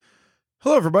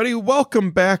Hello, everybody.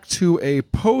 Welcome back to a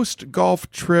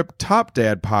post-golf trip Top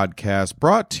Dad podcast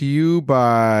brought to you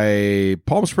by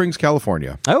Palm Springs,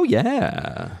 California. Oh,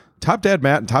 yeah. Top Dad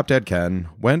Matt and Top Dad Ken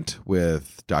went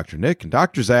with Dr. Nick and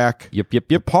Dr. Zach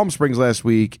to Palm Springs last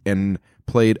week and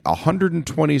played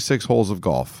 126 holes of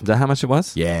golf. Is that how much it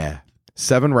was? Yeah.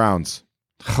 7 rounds.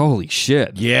 Holy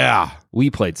shit. Yeah.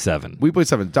 We played 7. We played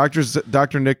 7. Dr.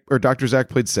 Zach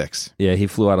played 6. Yeah, he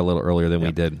flew out a little earlier than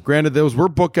we did. Granted, those were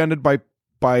bookended by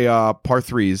par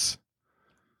threes,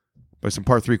 by some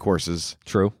par 3 courses.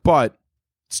 True. But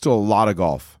still a lot of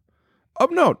golf. Of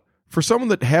note, for someone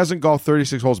that hasn't golfed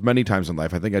 36 holes many times in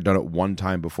life, I think I'd done it one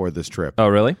time before this trip. Oh,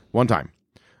 really? One time.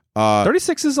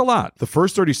 36 is a lot. The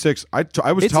first 36, It's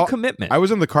a commitment. I was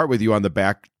in the cart with you on the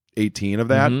back 18 of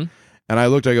that, and I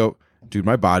looked, I go, dude,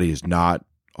 my body is not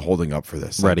holding up for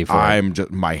this. Ready for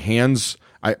it. My hands...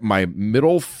 my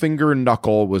middle finger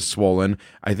knuckle was swollen.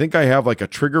 I think I have like a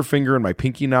trigger finger in my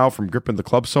pinky now from gripping the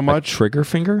club so much. Trigger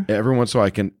finger? Every once in a while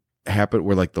I can happen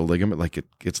where like the ligament, like it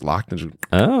gets locked. And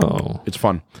it's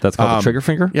fun. That's called a trigger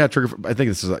finger? Yeah, trigger. I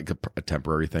think this is like a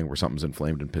temporary thing where something's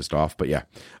inflamed and pissed off. But yeah.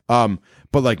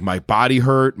 But like my body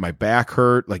hurt, my back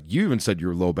hurt. Like you even said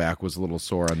your low back was a little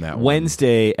sore on that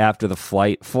Wednesday after the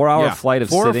flight, 4-hour flight of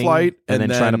sitting and then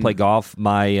trying to play golf,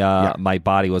 my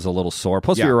body was a little sore.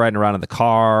 Plus we were riding around in the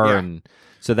car and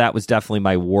so that was definitely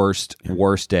my worst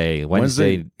day.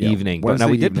 Wednesday evening. But now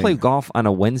we did play golf on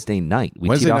a Wednesday night. We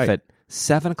teed off at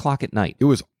 7 o'clock at night. It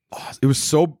was awesome. It was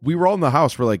so, we were all in the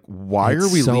house. We're like, why are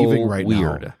we leaving right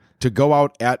now? To go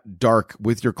out at dark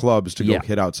with your clubs to go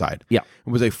hit outside. Yeah. It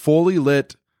was a fully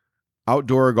lit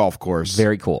outdoor golf course.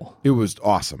 Very cool. It was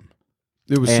awesome.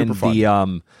 It was super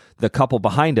fun. The couple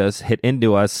behind us hit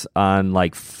into us on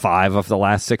like 5 of the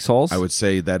last 6 holes. I would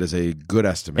say that is a good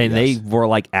estimate. And they were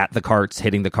like at the carts,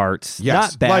 hitting the carts.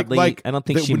 Yes. Not badly. Like, I don't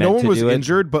think she meant no one to was do it.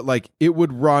 injured, but like it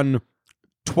would run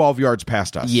 12 yards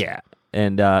past us. Yeah.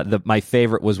 And my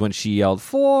favorite was when she yelled,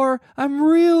 I'm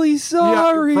really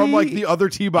sorry. Yeah, from like the other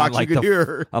tee box, you could hear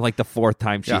her. On like the 4th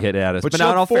time she hit at us. But now,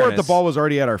 in all 4, fairness, the ball was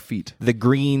already at our feet. The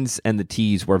greens and the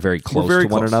tees were very close to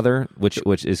one another,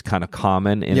 which is kind of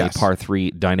common in a par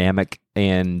 3 dynamic.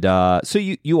 And so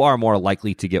you are more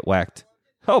likely to get whacked.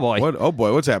 Oh boy!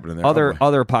 What's happening there? Our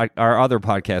other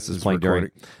podcast is playing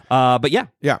during. But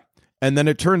yeah. And then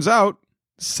it turns out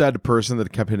said person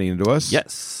that kept hitting into us,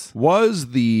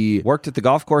 worked at the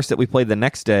golf course that we played the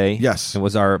next day. Yes, and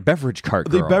was our beverage cart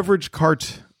girl. The beverage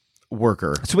cart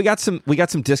worker. So we got some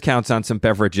discounts on some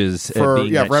beverages for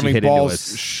having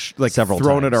balls like several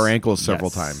thrown times. at our ankles several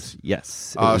times.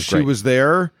 Yes, she was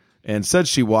there and said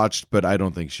she watched, but I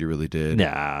don't think she really did.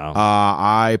 No.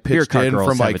 I pitched in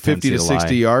from like 50 to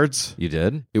 60 yards. You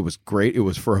did? It was great. It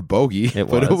was for a bogey,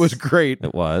 but it was great.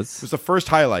 It was. It was the first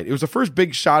highlight. It was the first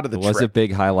big shot of the trip. It was a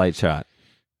big highlight shot.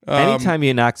 Anytime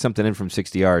you knock something in from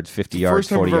 60 yards, 50 yards,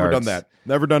 40 yards. First time I've ever done that.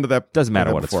 Never done to that. Doesn't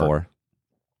matter what it's for.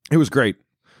 It was great.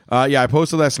 I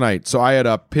posted last night. So I had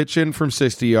a pitch in from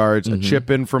 60 yards, a chip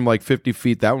in from like 50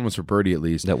 feet. That one was for birdie at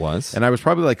least. That was. And I was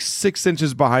probably like 6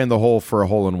 inches behind the hole for a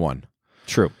hole in one.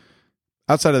 True.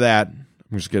 Outside of that,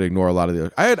 I'm just going to ignore a lot of the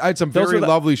other. I had some very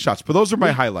lovely shots, but those are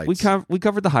my highlights. We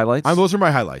covered the highlights. Those are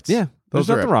my highlights. Yeah. There's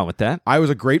nothing wrong with that. I was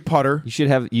a great putter. You should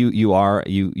have you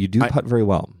do putt very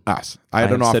well. Yes. I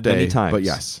had an off day, but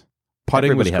yes.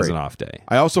 Putting Everybody was great. has an off day.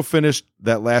 I also finished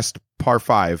that last par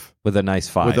 5 with a nice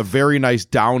 5. With a very nice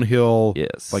downhill,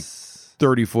 like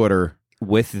 30-footer.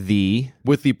 With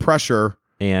the pressure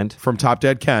and from Top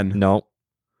Dad Ken. No.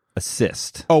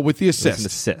 Assist. Oh, with the assist. It was an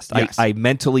assist. Yes. I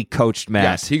mentally coached Matt.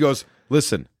 Yes. He goes,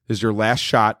 listen, this is your last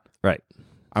shot. Right.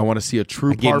 I want to see a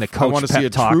true par. I want to see a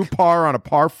true par on a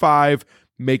par 5.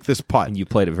 Make this putt. And you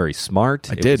played it very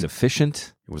smart. It was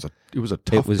efficient. It was a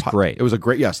tough It was putt. great. It was a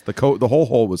great, yes. The whole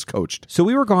hole was coached. So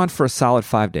we were gone for a solid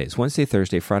 5 days. Wednesday,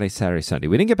 Thursday, Friday, Saturday, Sunday.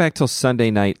 We didn't get back till Sunday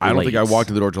night. I don't think I walked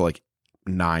to the door till like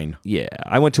 9. Yeah.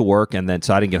 I went to work and then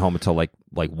so I didn't get home until like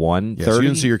 1:30. Yeah, so you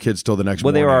didn't see your kids till the next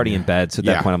morning. Well, they were already in bed. So at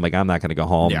that point I'm like, I'm not going to go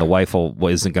home. The wife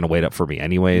isn't going to wait up for me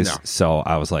anyways. No. So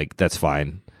I was like, that's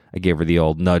fine. I gave her the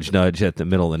old nudge at the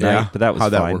middle of the night, but that was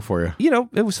How'd fine. That work for you?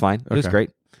 It was fine. It was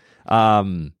great.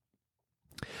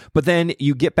 But then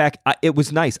you get back. It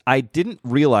was nice. I didn't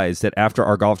realize that after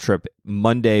our golf trip,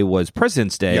 Monday was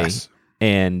President's Day,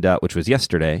 and which was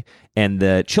yesterday, and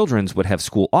the children's would have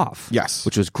school off. Yes,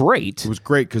 which was great. It was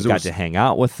great because we got to hang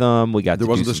out with them. We got there to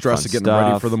wasn't do the stress of getting stuff.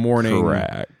 ready for the morning.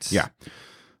 Correct. Yeah.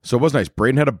 So it was nice.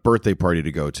 Braden had a birthday party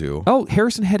to go to. Oh,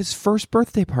 Harrison had his first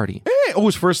birthday party.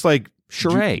 His first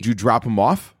charade. Did you drop him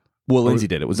off? Well, Lindsay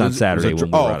did. It was on Saturday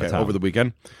when we were out of town. over the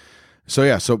weekend.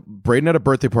 So Braden had a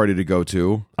birthday party to go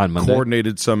to on Monday.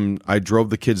 Coordinated some. I drove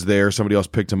the kids there. Somebody else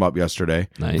picked him up yesterday.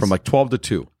 Nice. From like 12 to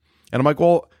 2. And I'm like,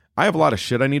 well, I have a lot of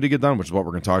shit I need to get done, which is what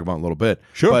we're going to talk about in a little bit.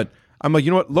 Sure. But I'm like,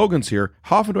 you know what? Logan's here.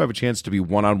 How often do I have a chance to be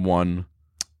one-on-one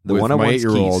with my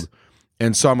 8-year-old?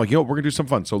 And so I'm like, you know what? We're going to do some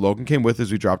fun. So Logan came with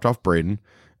as we dropped off Braden.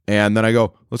 And then I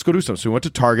go, let's go do something. So we went to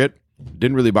Target.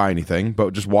 Didn't really buy anything,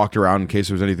 but just walked around in case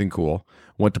there was anything cool.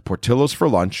 Went to Portillo's for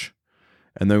lunch.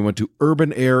 And then we went to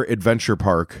Urban Air Adventure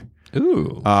Park.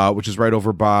 Ooh. Which is right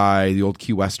over by the old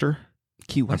Key Wester.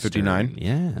 Key Wester. 59.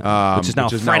 Yeah. Which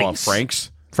is now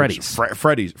Frank's. Freddy's.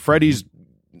 Freddy's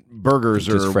Burgers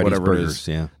or Freddy's whatever Burgers,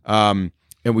 it is. Yeah.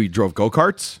 And we drove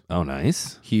go-karts. Oh,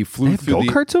 nice. He flew through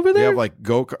go-karts over there? They have like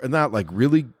go-karts. Not like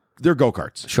really, they're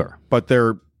go-karts. Sure. But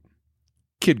they're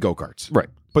kid go-karts. Right.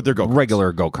 But they're go-karts.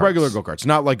 Regular go-karts.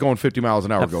 Not like going 50 miles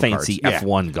an hour go-karts. Fancy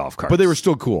F1 golf carts. But they were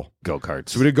still cool. Go-karts.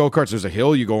 So we did go-karts. There's a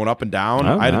hill, you going up and down.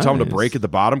 Oh, I had to tell him to nice. brake at the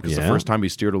bottom because the first time he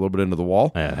steered a little bit into the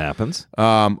wall. That happens.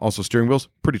 Also steering wheels,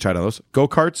 pretty tight on those.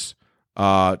 Go-karts,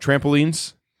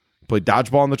 trampolines. Played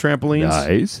dodgeball on the trampolines.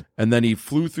 Nice. And then he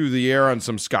flew through the air on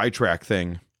some Skytrack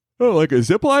thing. Oh, like a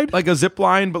zip line? Like a zip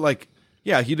line, but like,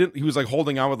 yeah, he was like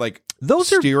holding on with like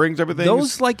steering type of things.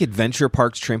 Those like adventure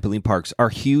parks, trampoline parks are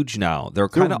huge now. They're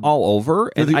kind of all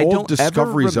over. And the I old don't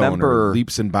Discovery ever Zone remember or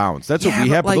Leaps and Bounds. That's what we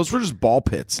had, but those were just ball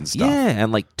pits and stuff. Yeah,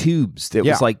 and like tubes. It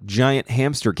was like giant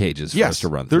hamster cages for us to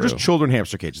run they're through. just children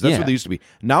hamster cages. That's what they used to be.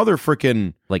 Now they're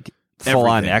freaking like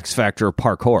full-on X Factor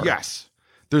parkour. Yes.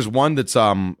 There's one that's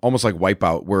almost like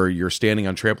Wipeout, where you're standing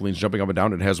on trampolines, jumping up and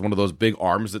down, and it has one of those big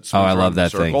arms that swings I love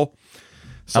that circle. thing.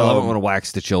 So, I love it when it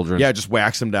whacks the children. Yeah, just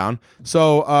whacks them down.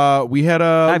 So we had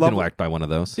I've been whacked by one of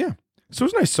those. Yeah. So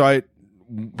it was nice.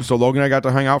 So Logan and I got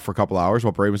to hang out for a couple hours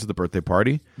while Braden was at the birthday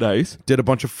party. Nice. Did a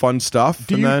bunch of fun stuff.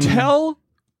 Do you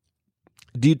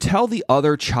tell the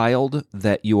other child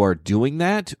that you are doing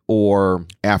that, or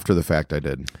after the fact? I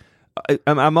did.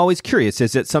 I'm always curious.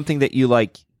 Is it something that you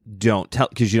like don't tell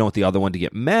because you don't want the other one to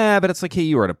get mad? But it's like, hey,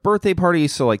 you were at a birthday party,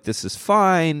 so like this is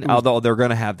fine. Although they're going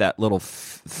to have that little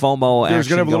FOMO. There's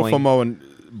going to have a little FOMO, and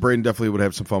Braden definitely would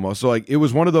have some FOMO. So like, it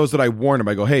was one of those that I warned him.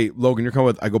 I go, hey, Logan, you're coming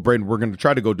with. I go, Braden, we're going to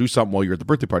try to go do something while you're at the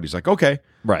birthday party. He's like, okay,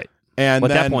 right. And at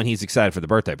that point, he's excited for the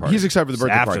birthday party. He's excited for the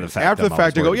birthday party. After the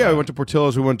fact, I go, yeah, we went to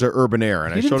Portillo's. We went to Urban Air,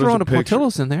 and I showed him a picture.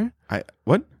 Portillo's in there.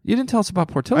 What? You didn't tell us about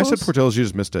Portillo's. I said Portillo's. You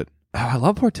just missed it. Oh, I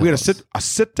love Portillo's. We had a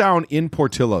sit down in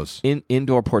Portillo's.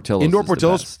 Indoor Portillo's. Indoor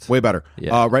Portillo's, way better.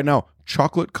 Yeah. Right now,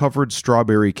 chocolate covered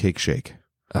strawberry cake shake.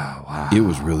 Oh wow, it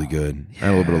was really good. Yeah. I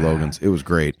had a little bit of Logan's. It was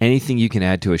great. Anything you can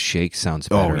add to a shake sounds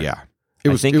better. Oh yeah.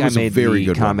 I think I made very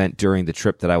good comment during the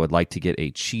trip that I would like to get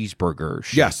a cheeseburger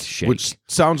shake. Which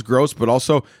sounds gross, but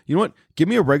also, you know what? Give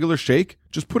me a regular shake.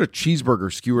 Just put a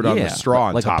cheeseburger skewered on the straw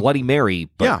on like top. A Bloody Mary,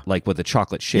 but like with a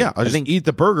chocolate shake. Yeah, I just eat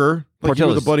the burger like you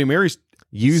do the Bloody Mary.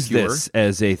 Use this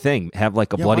as a thing. Have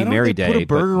like a Bloody Mary day,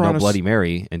 but no Bloody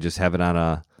Mary, and just have it on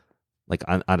a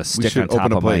on a stick on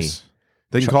top of my.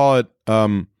 They can call it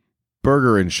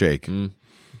burger and shake.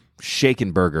 Shake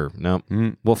and burger. No,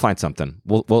 we'll find something.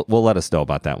 We'll let us know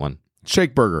about that one.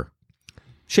 Shake burger.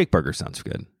 Shake burger sounds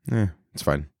good. It's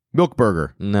fine. Milk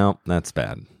burger. No, that's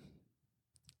bad.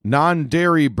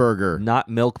 Non-dairy burger. Not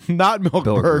milk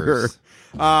burger.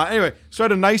 Anyway, so I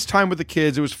had a nice time with the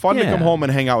kids. It was fun to come home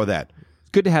and hang out with that.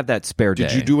 Good to have that spare day.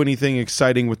 Did you do anything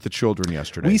exciting with the children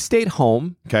yesterday? We stayed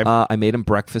home. Okay. I made them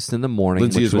breakfast in the morning,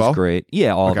 Lindsay which was great.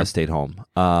 Yeah, all of us stayed home.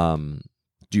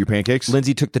 Do your pancakes?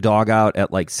 Lindsay took the dog out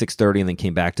at like 6:30 and then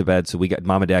came back to bed. So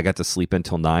Mom and Dad got to sleep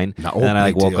until 9. And then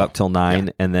I woke up till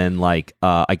 9, and then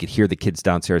I could hear the kids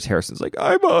downstairs. Harrison's like,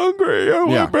 I'm hungry. I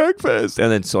want breakfast. And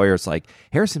then Sawyer's like,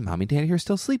 Harrison, Mom and Dad here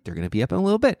still asleep. They're going to be up in a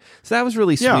little bit. So that was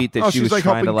really sweet that she was like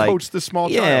trying helping to coach the small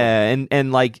child. Yeah,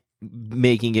 and like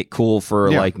making it cool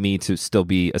for like me to still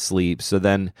be asleep. So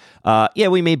then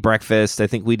we made breakfast. I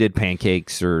think we did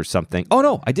pancakes or something. Oh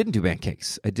no, I didn't do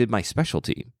pancakes. I did my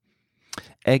specialty.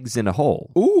 Eggs in a hole.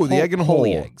 Ooh, the egg in a hole.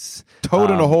 Eggs. Toad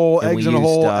in a hole, eggs in a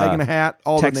hole, egg in a hat,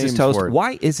 all Texas the names toast. for it.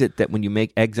 Why is it that when you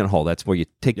make eggs in a hole, that's where you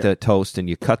take the toast and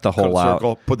you cut the hole out,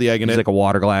 circle, put the egg in it. It's like a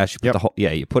water glass. You put the whole,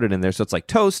 you put it in there. So it's like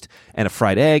toast and a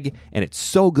fried egg, and it's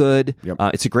so good. Yep.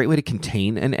 It's a great way to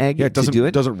contain an egg. Yeah, it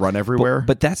doesn't run everywhere.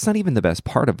 But that's not even the best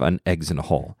part of an eggs in a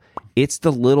hole. It's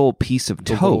the little piece of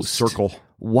toast. Circle.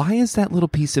 Why is that little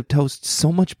piece of toast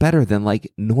so much better than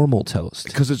like normal toast?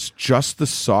 Because it's just the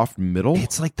soft middle.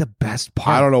 It's like the best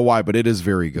part. I don't know why, but it is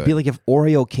very good. It'd be like if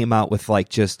Oreo came out with like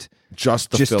just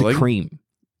the filling? the cream.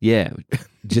 Yeah.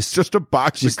 just a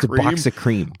box of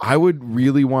cream. I would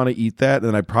really want to eat that,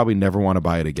 and I'd probably never want to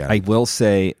buy it again. I will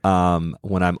say,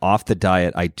 when I'm off the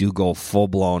diet, I do go full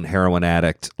blown heroin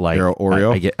addict. Like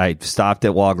Oreo. I stopped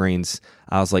at Walgreens.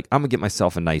 I was like, I'm gonna get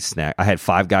myself a nice snack. I had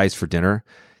Five Guys for dinner.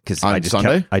 Because I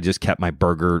just kept my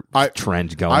burger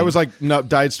trend going. I was like, no,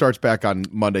 diet starts back on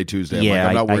Monday, Tuesday.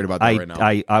 I'm not worried about that right now.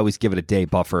 I always give it a day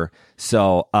buffer.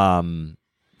 So I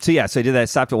did that.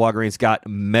 Stopped at Walgreens, got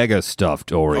mega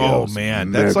stuffed Oreos. Oh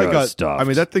man, that's like stuffed. I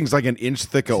mean, that thing's like an inch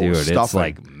thick of stuffing. It's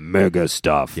like mega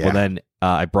stuff. Yeah. Well, then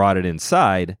I brought it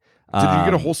inside. Did you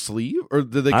get a whole sleeve, or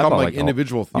did they come like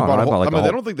individual? You bought a whole. I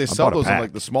don't think they sell those in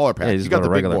like the smaller pack. You got the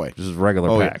big boy. Just a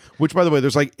regular pack. Yeah. Which, by the way,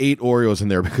 there's like 8 Oreos in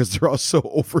there because they're all so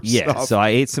overstuffed. Yeah. So I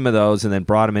ate some of those and then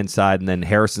brought them inside. And then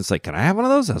Harrison's like, "Can I have one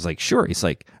of those?" I was like, "Sure." He's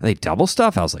like, "Are they double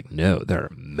stuffed?" I was like, "No, they're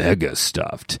mega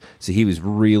stuffed." So he was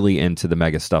really into the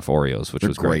mega stuffed Oreos, which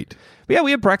was great. But yeah,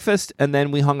 we had breakfast and then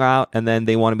we hung out, and then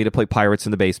they wanted me to play Pirates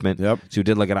in the basement. Yep. So we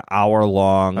did like an hour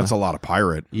long. That's a lot of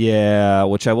pirate. Yeah,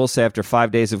 which I will say, after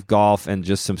 5 days of golf and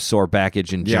just some sore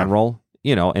backage in general,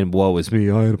 and woe is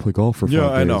me, I had to play golf for 5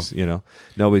 days. I know.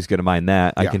 Nobody's going to mind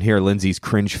that. Yeah. I can hear Lindsay's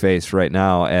cringe face right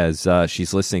now as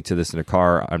she's listening to this in her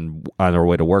car on her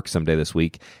way to work someday this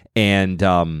week. And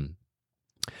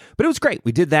but it was great.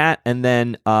 We did that, and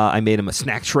then I made him a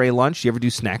snack tray lunch. You ever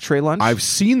do snack tray lunch? I've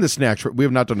seen the snack tray. We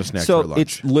have not done a snack tray lunch. So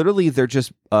it's literally, they're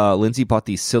just, Lindsay bought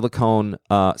these silicone,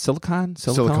 like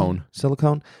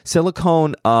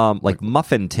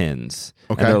muffin tins.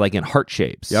 Okay. And they're like in heart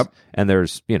shapes. Yep. And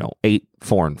there's, 8,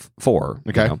 4, and 4.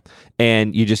 Okay.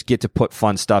 And you just get to put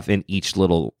fun stuff in each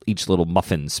little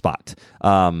muffin spot.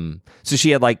 So she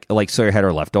had like Sawyer had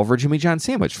her leftover Jimmy John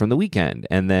sandwich from the weekend,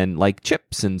 and then like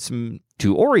chips and some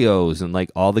 2 Oreos and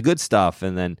like all the good stuff.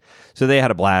 And then, so they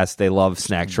had a blast. They love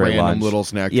snack tray lunch. Little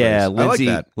snack trays. Yeah, Lindsay,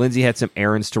 I like that. Lindsay had some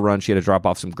errands to run. She had to drop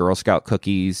off some Girl Scout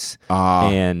cookies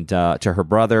and to her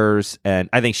brothers. And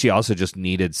I think she also just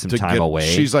needed some time away.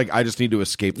 She's like, I just need to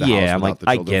escape the house. Yeah, I'm like,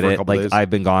 I get it. Like, days. I've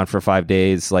been gone for 5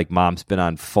 days. Like, mom's been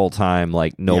on full time,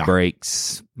 like no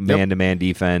breaks, man-to-man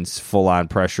defense, full-on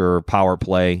pressure, power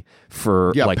play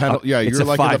for you're like in the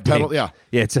penalty.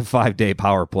 Yeah, it's a 5-day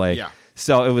power play. Yeah.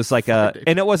 So it was like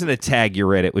and it wasn't a tag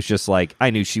you're in. It was just like,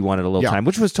 I knew she wanted a little time,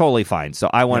 which was totally fine.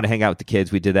 So I wanted to hang out with the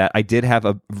kids. We did that. I did have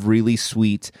a really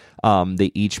sweet,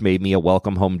 they each made me a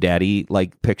welcome home daddy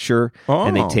like picture,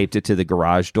 and they taped it to the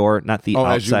garage door, not the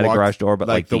outside of garage door, but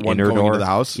like the one inner going door into the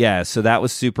house. Yeah. So that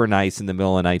was super nice in the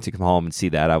middle of the night to come home and see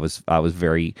that. I was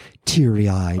very teary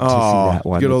eyed to see that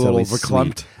one. Get a little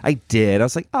verklempt. I did. I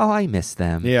was like, oh, I miss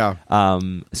them. Yeah.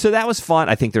 So that was fun.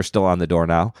 I think they're still on the door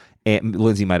now. And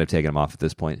Lindsay might have taken them off at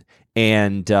this point.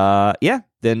 And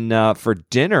then for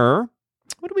dinner,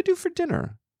 what did we do for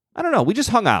dinner? I don't know. We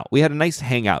just hung out. We had a nice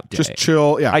hangout day. Just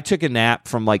chill. Yeah. I took a nap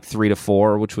from like 3 to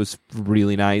 4, which was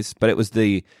really nice. But it was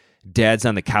the dad's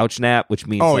on the couch nap, which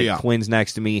means Quinn's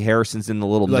next to me. Harrison's in the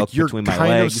little nook between my legs. You're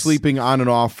kind of sleeping on and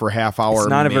off for half hour. It's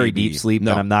not a very deep sleep, and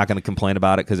I'm not going to complain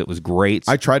about it because it was great.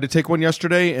 I tried to take one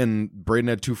yesterday, and Braden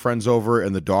had 2 friends over,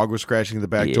 and the dog was scratching the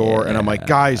back door. And I'm like,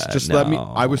 guys, just let me.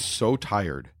 I was so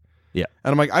tired. Yeah.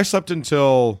 And I'm like, I slept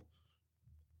until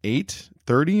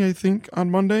 8:30, I think,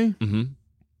 on Monday. Mm-hmm.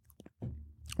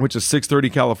 Which is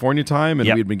 6:30 California time,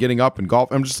 and we'd been getting up and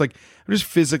golf. I'm just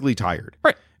physically tired.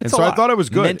 Right. And so I thought it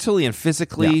was good. Mentally and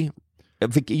physically,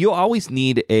 you always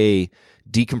need a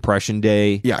decompression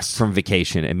day from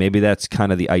vacation. And maybe that's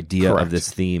kind of the idea of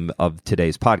this theme of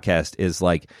today's podcast is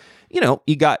like,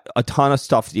 you got a ton of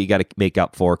stuff that you got to make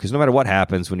up for, because no matter what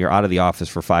happens when you're out of the office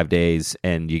for 5 days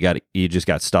and you just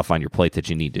got stuff on your plate that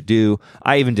you need to do.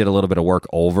 I even did a little bit of work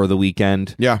over the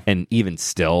weekend, and even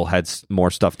still had more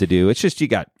stuff to do. It's just you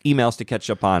got emails to catch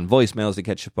up on, voicemails to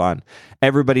catch up on.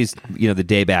 Everybody's, the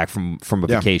day back from a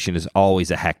vacation is always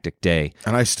a hectic day.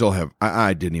 And I still have,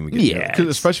 I didn't even get there. Because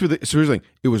especially with seriously,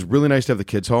 it was really nice to have the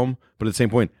kids home, but at the same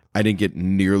point, I didn't get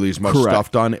nearly as much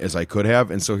stuff done as I could have.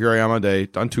 And so here I am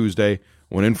on Tuesday,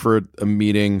 went in for a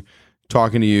meeting,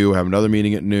 talking to you, have another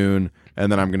meeting at noon, and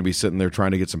then I'm going to be sitting there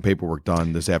trying to get some paperwork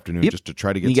done this afternoon just to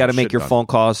try to get You got to some make shit your done. Phone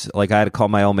calls. Like I had to call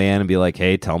my old man and be like,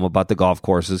 hey, tell him about the golf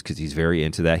courses, because he's very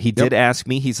into that. He did ask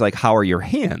me, he's like, how are your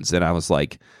hands? And I was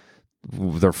like,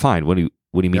 they're fine. What do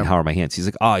you mean, how are my hands? He's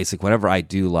like, whenever I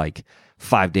do like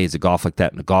 5 days of golf like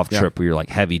that in a golf trip where you're like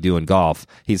heavy doing golf,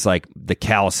 he's like, the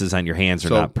calluses on your hands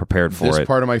are not prepared for it. This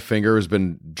part of my finger has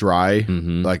been dry.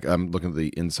 Mm-hmm. Like I'm looking at the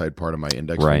inside part of my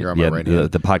index finger on my right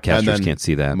hand. The podcasters can't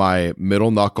see that. My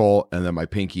middle knuckle and then my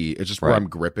pinky. It's just where I'm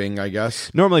gripping, I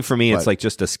guess. Normally for me, it's like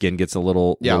just the skin gets a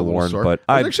little worn, but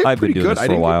I've been doing this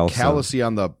for a while. I didn't get callousy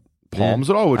on the palms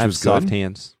at all, which was soft good.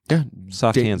 Hands. Yeah.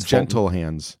 Soft hands. Gentle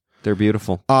hands. They're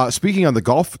beautiful. Speaking on the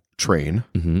golf train,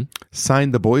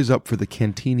 signed the boys up for the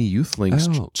Cantini Youth Link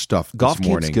stuff golf this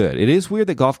morning. Camp's good. It is weird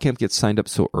that golf camp gets signed up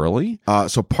so early.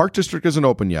 So Park District isn't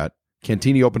open yet.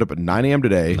 Cantini opened up at 9 a.m.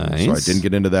 today, nice. So I didn't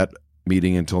get into that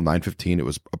meeting until 9:15. It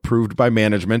was approved by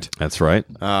management. That's right.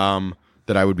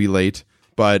 That I would be late,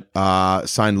 but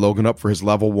signed Logan up for his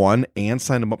level 1 and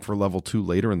signed him up for level 2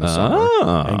 later in the summer,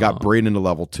 and got Braden into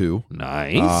level 2.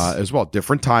 Nice as well.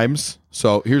 Different times.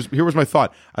 So here was my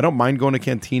thought. I don't mind going to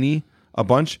Cantini a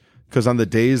bunch because on the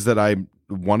days that I'm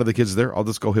one of the kids there, I'll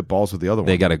just go hit balls with the other one.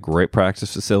 They got a great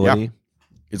practice facility. Yeah.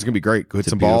 It's gonna be great. Go hit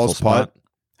some balls, putt,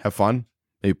 have fun.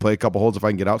 Maybe play a couple holes if I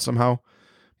can get out somehow.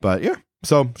 But yeah,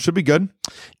 so should be good.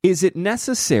 Is it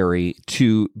necessary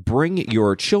to bring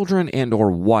your children and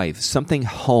or wife something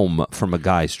home from a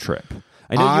guy's trip?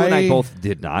 I know you and I both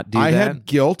did not do that. I had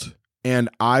guilt, and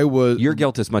I was... Your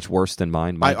guilt is much worse than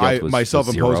mine. My guilt was my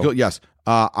self-imposed guilt, yes.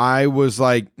 I was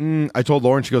like, I told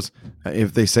Lauren, she goes,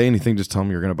 if they say anything, just tell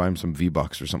them you're going to buy them some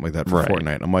V-Bucks or something like that for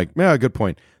Fortnite. I'm like, yeah, good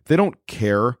point. They don't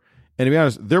care. And to be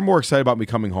honest, they're more excited about me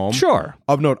coming home. Sure.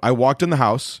 Of note, I walked in the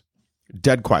house,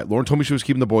 dead quiet. Lauren told me she was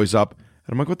keeping the boys up.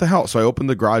 And I'm like, what the hell? So I opened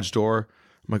the garage door.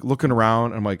 I'm like looking around.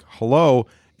 And I'm like, hello.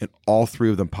 And all three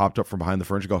of them popped up from behind the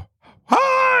furniture and go,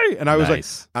 hi. And I was like,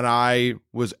 and I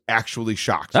was actually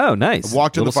shocked. Oh, nice. I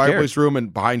walked in the fireplace room,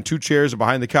 and behind 2 chairs and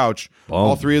behind the couch,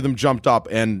 all 3 of them jumped up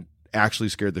and actually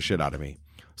scared the shit out of me.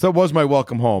 So that was my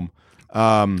welcome home.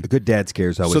 A good dad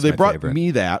scares always. So they brought favorite.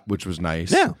 me that, which was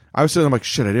nice. Yeah. I was sitting there, I'm like,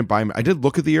 shit, I didn't buy them. I did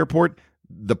look at the airport,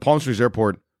 the Palm Springs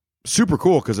airport, super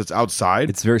cool because it's outside.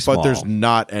 It's very small. But there's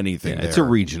not anything there. It's a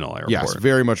regional airport. Yes,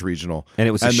 very much regional. And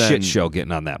it was a shit show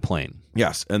getting on that plane.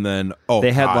 Yes, and then,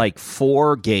 they had like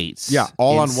 4 gates. Yeah,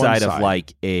 all inside on one side. of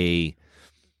like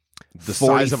the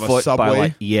size of a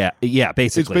subway. Yeah,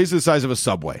 basically. It's basically the size of a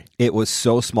subway. It was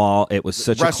so small. It was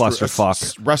such a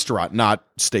clusterfuck. Restaurant, not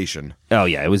station. Oh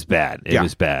yeah, it was bad. It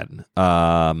was bad.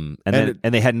 And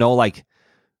they had no like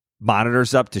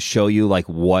monitors up to show you like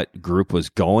what group was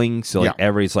going. So like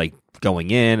everybody's like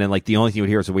going in, and like the only thing you would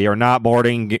hear is we are not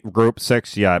boarding group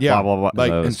 6 yet. Yeah, blah blah blah.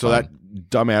 Like, and so that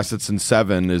dumbass that's in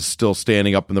 7 is still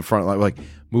standing up in the front, like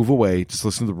move away. Just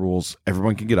listen to the rules.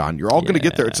 Everyone can get on. You're all going to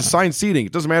get there. It's assigned seating.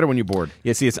 It doesn't matter when you board.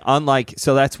 Yeah, see, it's unlike...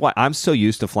 So that's why I'm so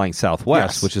used to flying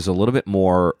Southwest, which is a little bit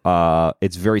more...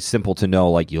 it's very simple to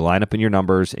know. Like, you line up in your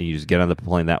numbers, and you just get on the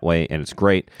plane that way, and it's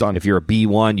great. Done. If you're a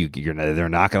B1, they're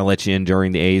not going to let you in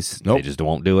during the A's. Nope. They just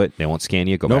won't do it. They won't scan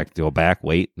you. Go back,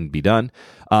 wait, and be done.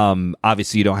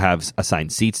 Obviously, you don't have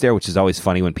assigned seats there, which is always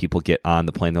funny when people get on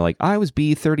the plane. They're like, I was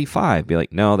B35. Be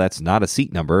like, no, that's not a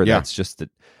seat number. Yeah. That's just the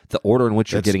order in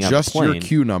which you're getting on the plane. Just your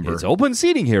queue number. It's open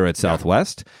seating here at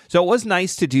Southwest. So it was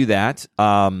nice to do that.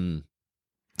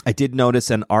 I did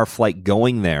notice in our flight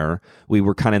going there, we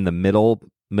were kind of in the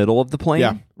middle of the plane.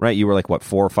 Yeah. Right? You were like, what,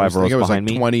 4 or 5 rows behind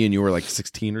me? 20 and you were like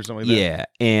 16 or something like that. Yeah.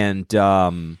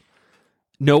 And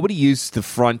nobody used the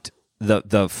front,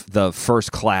 the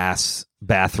first class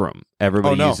bathroom.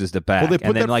 Everybody uses the back. Well, they put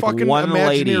and then that like fucking one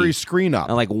imaginary screen up.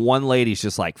 And like one lady's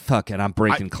just like, fuck it, I'm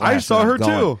breaking class. I saw her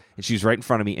too. And she was right in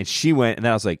front of me, and she went, and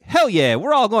then I was like, hell yeah,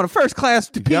 we're all going to first class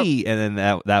to pee. Yep. And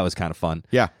then that was kind of fun.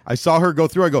 Yeah, I saw her go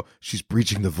through. I go, she's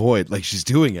breaching the void. Like, she's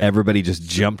doing it. Everybody just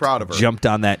jumped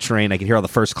on that train. I could hear all the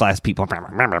first class people.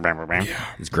 Yeah.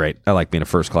 It's great. I like being a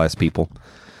first class people.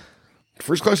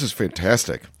 First class is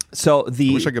fantastic. So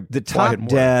the Top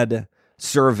Dad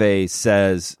survey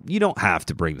says you don't have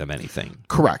to bring them anything.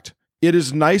 Correct. It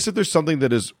is nice that there's something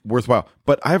that is worthwhile,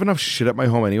 but I have enough shit at my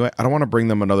home anyway. I don't want to bring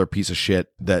them another piece of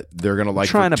shit that they're going to like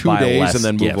for 2 days and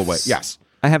then move away. Yes.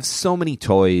 I have so many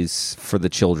toys for the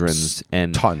children's,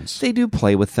 and tons. They do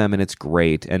play with them, and it's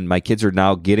great. And my kids are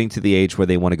now getting to the age where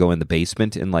they want to go in the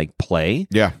basement and like play,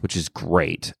 which is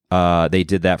great. They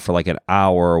did that for like an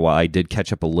hour while I did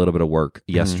catch up a little bit of work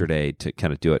yesterday to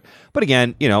kind of do it. But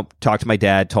again, talk to my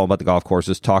dad, told him about the golf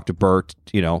courses, talk to Bert,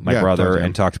 my brother,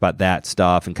 and talked about that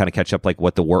stuff and kind of catch up like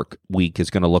what the work week is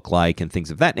going to look like and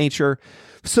things of that nature.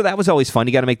 So that was always fun.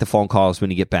 You got to make the phone calls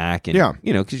when you get back, and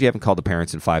because you haven't called the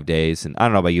parents in 5 days. And I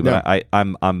don't know about you, but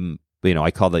I'm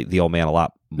I call the old man a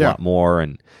lot more,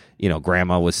 and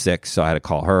grandma was sick, so I had to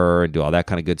call her and do all that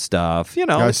kind of good stuff.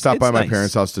 I stopped by my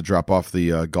parents' house to drop off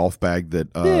the golf bag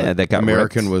that got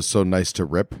American ripped. Was so nice to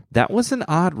rip. That was an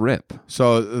odd rip.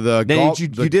 So you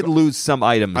did lose some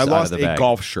items. I lost out of the bag. A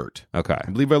golf shirt. Okay,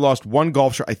 I believe I lost one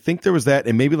golf shirt. I think there was that,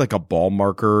 and maybe like a ball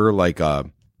marker, like a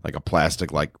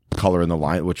plastic like color in the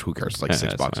line, which who cares? Like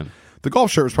 $6. Fine. The golf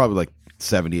shirt was probably like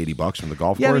 $70-$80 from the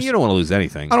golf course. Yeah, you don't want to lose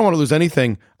anything. I don't want to lose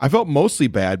anything. I felt mostly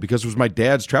bad because it was my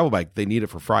dad's travel bag. They need it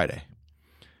for Friday.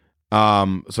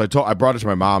 So I brought it to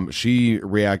my mom. She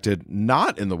reacted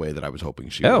not in the way that I was hoping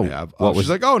she would have. She's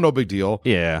like, "Oh, no big deal."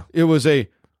 Yeah. It was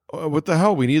what the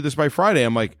hell? We need this by Friday.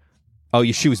 I'm like, "Oh,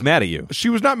 she was mad at you." She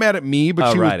was not mad at me,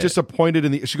 but she was disappointed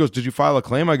in the. She goes, "Did you file a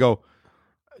claim?" I go,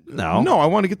 No, I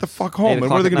want to get the fuck home. And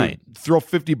what are they going to throw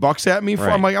 $50 at me for?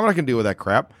 Right. I'm like, I'm not going to deal with that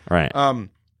crap. Right. I'm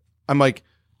like,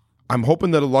 I'm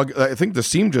hoping that I think the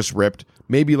seam just ripped.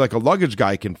 Maybe like a luggage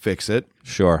guy can fix it.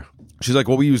 Sure. She's like,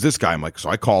 well, we use this guy. I'm like, so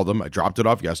I called him. I dropped it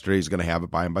off yesterday. He's going to have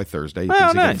it by Thursday. He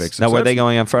thinks he can fix it. Now, where are they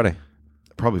going on Friday?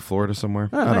 Probably Florida somewhere.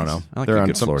 I don't know. Like they're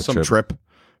on some trip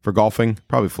for golfing.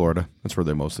 Probably Florida. That's where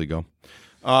they mostly go.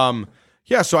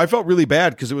 Yeah, so I felt really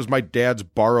bad because it was my dad's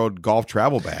borrowed golf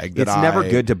travel bag. It's never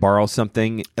good to borrow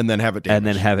something and then have it damaged. And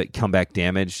then have it come back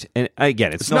damaged. And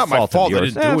again, it's not my fault. I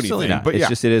didn't do anything. Not. But it's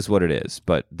just it is what it is.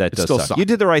 But that does suck. You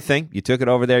did the right thing. You took it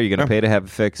over there. You're going to pay to have it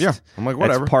fixed. Yeah, I'm like,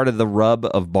 whatever. That's part of the rub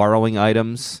of borrowing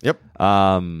items. Yep.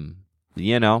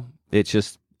 It's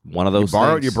just one of those you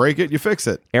borrow things. It, you break it, you fix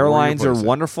it. Airlines are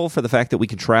wonderful for the fact that we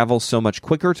can travel so much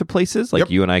quicker to places. Like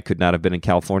you and I could not have been in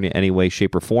California any way,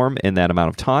 shape, or form in that amount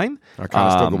of time. Our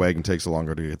Conestoga wagon takes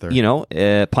longer to get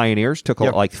there. Pioneers took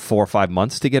like 4 or 5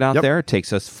 months to get out there. It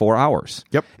takes us 4 hours.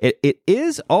 Yep. It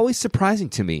is always surprising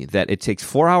to me that it takes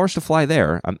 4 hours to fly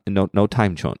there. No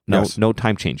time change. No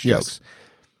time change jokes.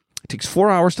 It takes 4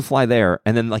 hours to fly there,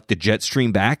 and then like the jet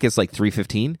stream back is like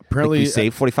 3:15. Apparently, you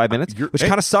save 45 minutes, which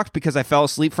kind of sucked because I fell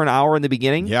asleep for an hour in the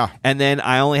beginning. Yeah, and then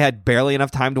I only had barely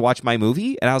enough time to watch my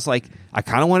movie, and I was like, I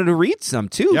kind of wanted to read some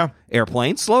too. Yeah,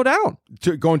 airplane, slow down.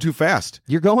 Going too fast.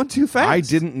 You're going too fast. I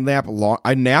didn't nap long.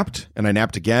 I napped, and I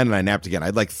napped again, and I napped again. I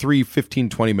had like 3 15,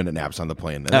 20-minute naps on the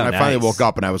plane, and then I finally woke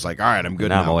up, and I was like, all right, I'm good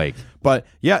now. I'm awake. But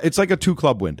yeah, it's like a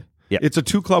 2-club wind. Yep. It's a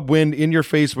 2-club wind in your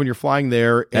face when you're flying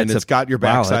there, and it's got your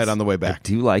backside on the way back. I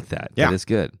do like that. Yeah. That is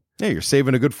good. Yeah, you're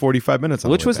saving a good 45 minutes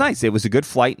on Which the way was back. Nice. It was a good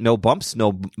flight. No bumps,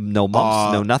 no bumps,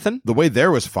 no nothing. The way there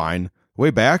was fine. Way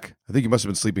back, I think you must have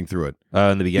been sleeping through it.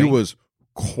 In the beginning? It was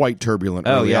quite turbulent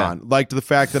early on. Like to the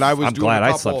fact that I was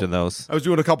I slept in those. I was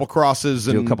doing a couple crosses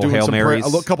and a couple Hail Marys.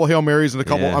 A couple Hail Marys and a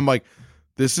couple. Yeah. I'm like,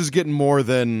 this is getting more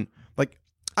than like.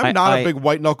 I'm not a big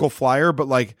white knuckle flyer, but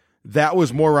like that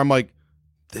was more where I'm like,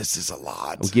 this is a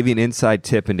lot. I'll give you an inside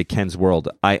tip into Ken's world.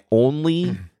 I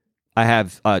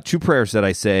have 2 prayers that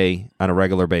I say on a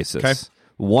regular basis. Okay.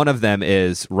 One of them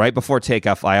is right before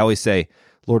takeoff. I always say,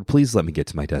 Lord, please let me get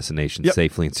to my destination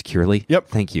safely and securely. Yep.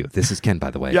 Thank you. This is Ken,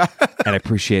 by the way. Yeah. And I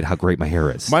appreciate how great my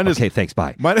hair is. Okay, thanks.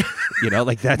 Bye. Like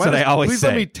that's what I always say. Please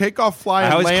let me take off, fly,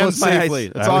 and land safely.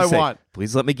 That's all I want.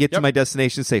 Please let me get to my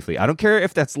destination safely. I don't care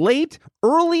if that's late,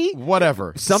 early,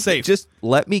 whatever. Something. Just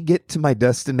let me get to my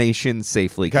destination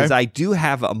safely because I do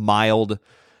have a mild,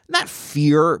 not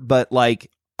fear, but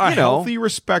like healthy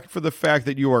respect for the fact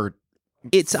that you are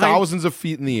thousands of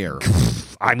feet in the air.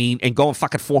 I mean, and going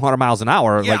fucking 400 miles an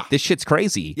hour, like this shit's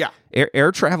crazy. Yeah,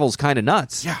 air travel's kind of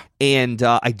nuts. Yeah, and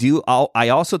I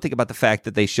also think about the fact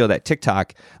that they show that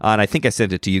TikTok, and I think I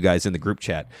sent it to you guys in the group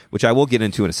chat, which I will get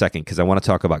into in a second because I want to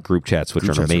talk about group chats, which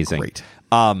are amazing. Great.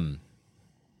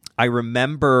 I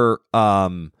remember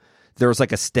there was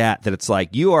like a stat that it's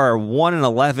like you are 1 in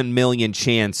 11 million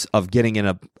chance of getting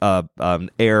in an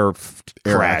air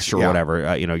crash or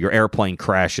whatever. Your airplane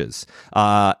crashes,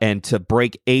 and to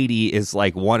break 80 is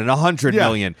like 1 in 100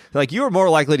 million. Like you are more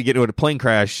likely to get into a plane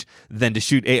crash than to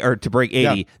shoot or to break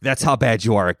 80. Yeah. That's how bad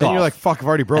you are at golf. And you're like, fuck, I've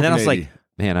already broken 80. And then I was like,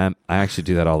 man, I actually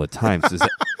do that all the time. So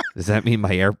does that mean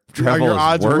my air travel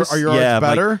is worse? Are your odds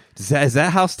better? Like, is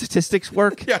that how statistics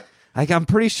work? Yeah. Like I'm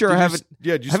pretty sure I haven't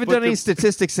done any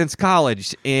statistics since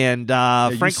college, and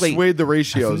frankly, you swayed the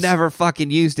ratios. I've never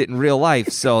fucking used it in real life.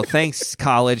 So thanks,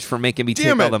 college, for making me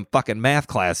take all them fucking math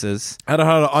classes. I don't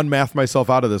know how to unmath myself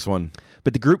out of this one.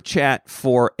 But the group chat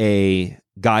for a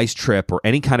guy's trip or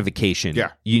any kind of vacation,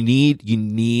 you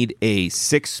need a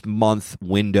 6-month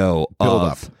window build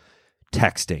of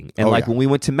texting. And when we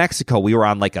went to Mexico, we were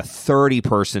on like a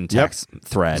 30-person text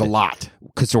thread. It's a lot.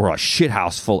 Because there were a shit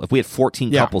house full. If we had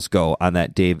 14 couples go on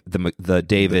that David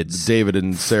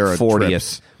and Sarah 40th,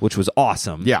 trips, which was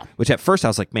awesome. Yeah. Which at first I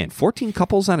was like, man, 14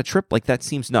 couples on a trip? Like that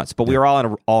seems nuts. But we were all in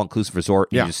an all-inclusive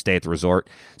resort. You just stay at the resort.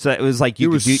 So it was like it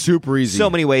was super easy. So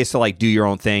many ways to like do your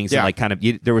own things and like kind of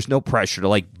there was no pressure to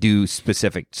like do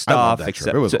specific stuff. I loved that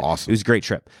trip. It was awesome. It was a great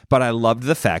trip. But I loved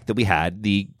the fact that we had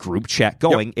the group chat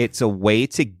going. Yep. It's a way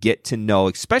to get to know,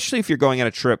 especially if you're going on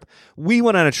a trip. We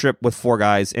went on a trip with 4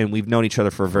 guys and we've known each other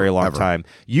for a very long time.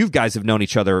 You guys have known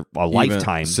each other a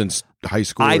lifetime. Since high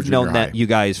school. I've known that you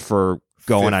guys for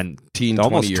going 15, on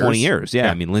almost 20 years. Yeah.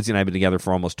 Yeah. I mean, Lindsay and I have been together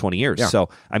for almost 20 years. Yeah. So,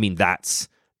 I mean, that's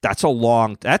that's a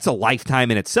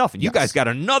lifetime in itself. And you guys got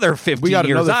another 15 years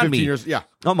another 15 on me. Years, yeah.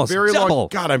 Almost very double. Long.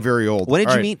 God, I'm very old. When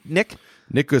did you meet Nick?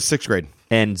 Nick was 6th grade.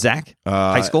 And Zach?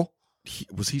 High school? I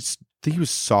think he was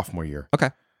sophomore year. Okay.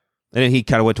 And then he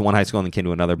kind of went to one high school and then came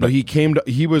to another. But no,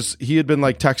 he had been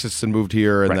like Texas and moved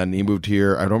here, and then he moved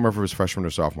here. I don't remember if it was freshman or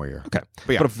sophomore year. Okay.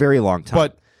 But a very long time.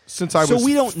 But since I was 15,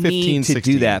 we don't need to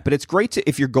 16. do that, but it's great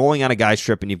if you're going on a guys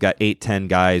trip and you've got 8, 10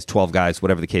 guys, 12 guys,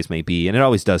 whatever the case may be, and it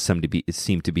always does seem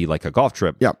to be like a golf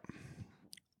trip. Yep.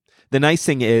 The nice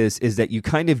thing is that you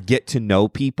kind of get to know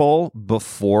people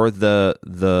before the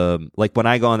like when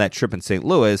I go on that trip in St.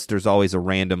 Louis, there's always a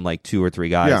random like 2 or 3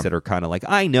 guys that are kind of like,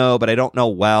 I know, but I don't know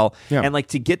well. Yeah. And like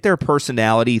to get their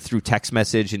personality through text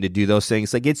message and to do those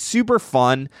things, like it's super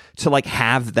fun to like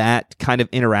have that kind of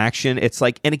interaction. It's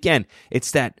like, and again,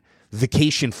 it's that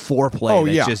vacation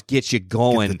foreplay that just gets you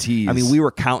going. Get the tease. I mean, we were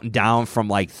counting down from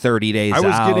like 30 days out.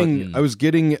 I was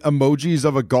getting emojis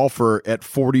of a golfer at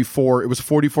 44. It was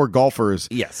 44 golfers.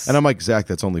 Yes. And I'm like, Zach,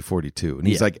 that's only 42. And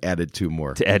he's like, added 2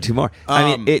 more. To add 2 more.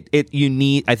 I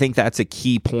mean, I think that's a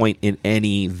key point in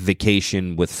any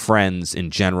vacation with friends in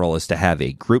general is to have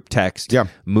a group text,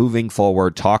 moving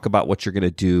forward, talk about what you're going to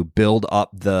do, build up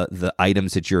the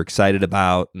items that you're excited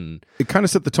about. And it kind of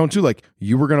set the tone too. Like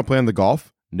you were going to plan the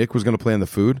golf. Nick was going to plan the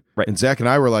food. Right. And Zach and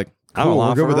I were like, cool,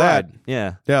 we're good with that.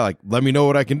 Yeah. Yeah, like, let me know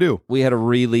what I can do. We had a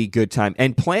really good time.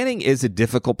 And planning is a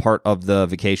difficult part of the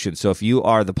vacation. So if you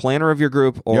are the planner of your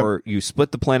group or you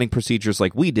split the planning procedures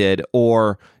like we did,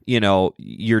 or,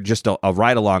 you're just a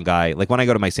ride-along guy. Like when I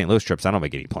go to my St. Louis trips, I don't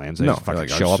make any plans. I just fucking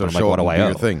show up and I'm like, what do I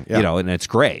owe? Thing. Yeah. And it's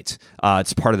great.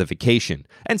 It's part of the vacation.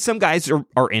 And some guys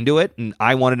are into it, and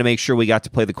I wanted to make sure we got to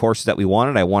play the courses that we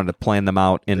wanted. I wanted to plan them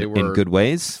out in good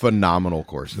ways. Phenomenal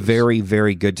courses. Very,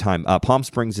 very good time. Palm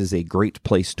Springs is a great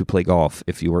place to play golf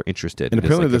if you were interested. And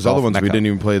apparently there's other ones we didn't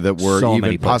even play that were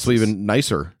possibly even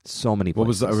nicer. So many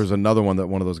places. There was another one that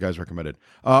one of those guys recommended.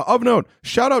 Of note,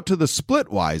 shout out to the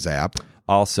Splitwise app.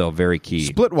 Also very key.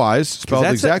 Splitwise, spelled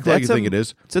exactly like you think it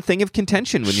is. It's a thing of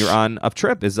contention when you're on a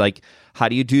trip. Is like, how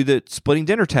do you do the splitting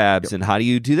dinner tabs, and how do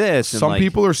you do this? And some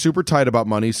people are super tight about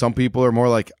money. Some people are more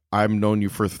like, I've known you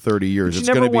for 30 years. It's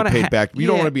going to be paid back. You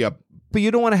don't want to be But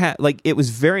you don't want to have, like, it was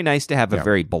very nice to have a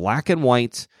very black and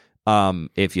white.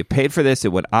 If you paid for this, it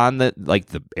went on the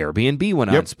Airbnb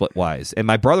went on Splitwise. And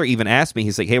my brother even asked me,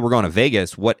 he's like, hey, we're going to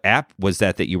Vegas. What app was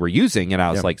that you were using? And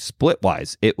I was like,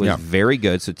 Splitwise. It was very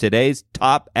good. So today's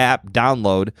top app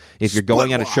download, if you're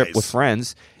going on a trip with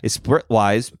friends, is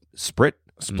Splitwise.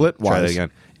 Splitwise. Try that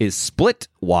again. Is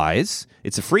Splitwise.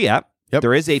 It's a free app. Yep.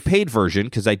 There is a paid version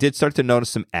because I did start to notice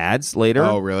some ads later.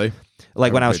 Oh, really?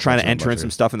 Like when I was trying to enter in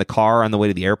some stuff in the car on the way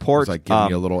to the airport. It's like giving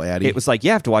me a little addy. It was like,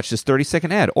 you have to watch this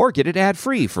 30-second ad or get it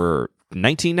ad-free for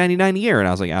 $19.99 a year. And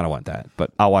I was like, I don't want that.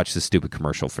 But I'll watch this stupid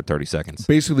commercial for 30 seconds.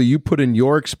 Basically, you put in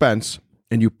your expense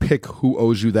and you pick who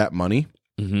owes you that money.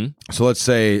 Mm-hmm. So let's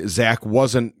say Zach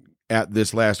wasn't at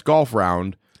this last golf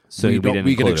round. So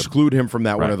we can exclude him from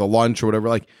that one or the lunch or whatever.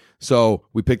 Like, so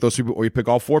we pick those people, or you pick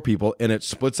all 4 people, and it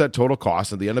splits that total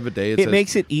cost. At the end of the day, it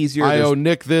makes it easier. I owe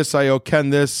Nick this, I owe Ken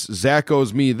this, Zach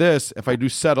owes me this. If I do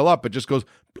settle up, it just goes,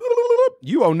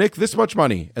 you owe Nick this much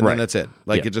money, and then that's it.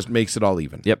 Like it just makes it all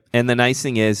even. Yep. And the nice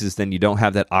thing is then you don't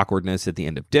have that awkwardness at the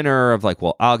end of dinner of like,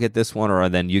 well, I'll get this one, or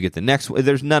then you get the next one.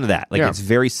 There's none of that. Like it's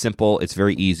very simple. It's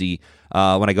very easy.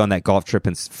 When I go on that golf trip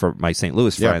and for my St.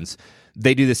 Louis friends,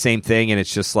 they do the same thing, and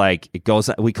it's just like it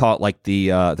goes. We call it like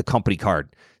the company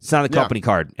card. It's not a company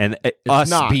card, and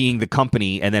being the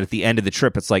company, and then at the end of the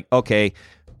trip, it's like, okay,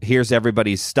 here's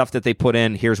everybody's stuff that they put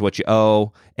in. Here's what you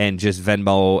owe, and just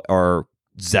Venmo or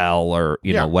Zelle or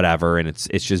know whatever, and it's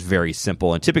just very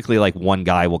simple. And typically, like one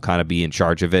guy will kind of be in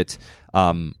charge of it,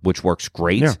 which works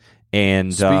great. Yeah.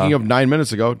 And speaking of 9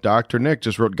 minutes ago, Dr. Nick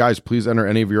just wrote, guys, please enter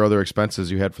any of your other expenses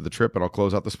you had for the trip, and I'll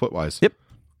close out the Splitwise. Yep.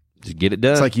 Just get it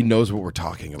done. It's like he knows what we're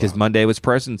talking about. Because Monday was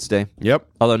President's Day. Yep.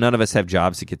 Although none of us have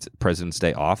jobs to get President's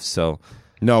Day off, so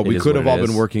no, we could have all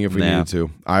been working if we needed to.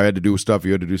 I had to do stuff.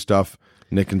 You had to do stuff.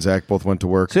 Nick and Zach both went to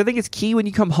work. So I think it's key when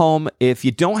you come home. If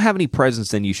you don't have any presents,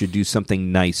 then you should do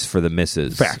something nice for the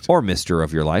missus. Fact. Or mister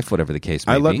of your life, whatever the case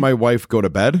may be. I let my wife go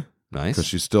to bed. Nice. Because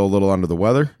she's still a little under the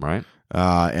weather. Right.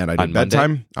 And I did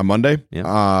bedtime on Monday. Yeah.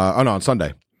 On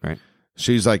Sunday. Right.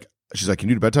 She's like, can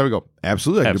you do bedtime? I go,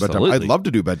 absolutely, I can do bedtime. I'd love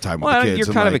to do bedtime with the kids.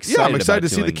 You're kind of excited. Yeah, I'm excited to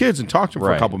see doing the kids and talk to them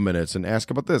for a couple minutes and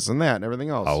ask about this and that and everything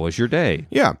else. How was your day?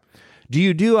 Yeah. Do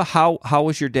you do a how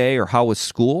was your day or how was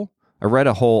school? I read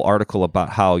a whole article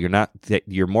about how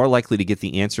you're more likely to get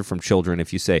the answer from children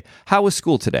if you say, how was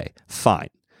school today? Fine.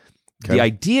 The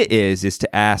idea is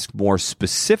to ask more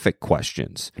specific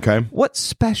questions. Okay. What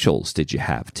specials did you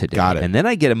have today? Got it. And then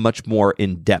I get a much more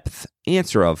in-depth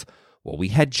answer of, well, we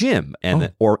had gym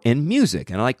or in music.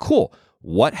 And I'm like, cool.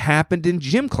 What happened in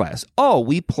gym class? Oh,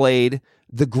 we played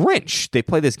The Grinch. They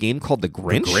play this game called The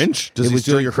Grinch. The Grinch? Does he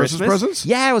steal your Christmas presents?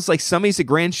 Yeah, it was like somebody's a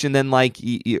Grinch, and then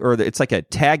it's like a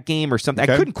tag game or something.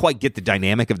 Okay. I couldn't quite get the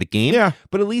dynamic of the game. Yeah.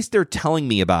 But at least they're telling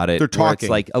me about it. They're talking. It's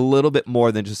like a little bit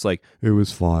more than just like, it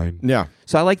was fine. Yeah.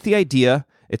 So I like the idea.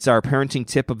 It's our parenting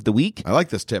tip of the week. I like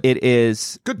this tip. It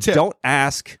is, good tip. Don't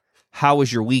ask, how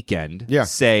was your weekend? Yeah.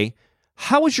 Say,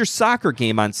 how was your soccer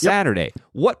game on Saturday? Yep.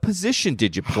 What position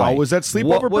did you play? How was that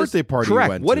sleepover birthday party correct.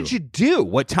 you went What to? did you do?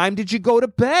 What time did you go to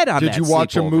bed on that Did you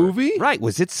watch sleepover? a movie? Right.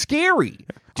 Was it scary?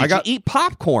 Did you eat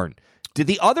popcorn? Did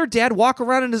the other dad walk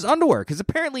around in his underwear? Because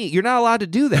apparently you're not allowed to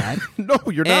do that. No,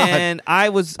 you're not. And I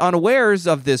was unawares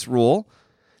of this rule.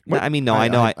 I know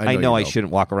I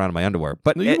shouldn't walk around in my underwear,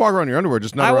 but you walk around in your underwear.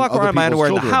 Just not I around walk other around in my underwear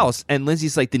children. in the house, and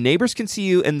Lindsay's like, the neighbors can see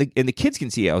you, and the kids can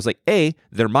see you. I was like, A,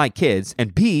 they're my kids,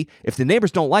 and B, if the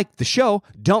neighbors don't like the show,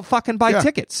 don't fucking buy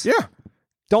tickets. Yeah,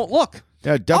 don't look.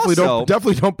 Yeah,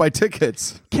 definitely don't buy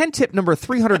tickets. Ken tip number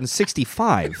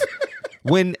 365: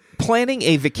 when planning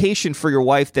a vacation for your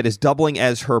wife that is doubling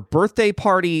as her birthday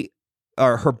party.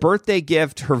 Her birthday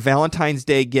gift, her Valentine's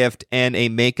Day gift, and a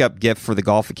makeup gift for the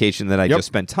golf vacation that I just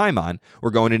spent time on. We're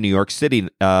going to New York City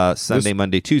Sunday,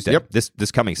 Monday, Tuesday. Yep.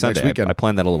 This coming Sunday. Next weekend. I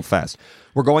planned that a little fast.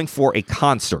 We're going for a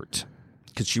concert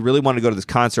because she really wanted to go to this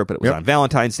concert, but it was on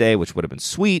Valentine's Day, which would have been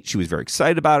sweet. She was very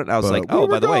excited about it. And I was like, oh,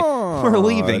 by the way, we're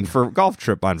leaving for a golf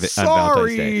trip on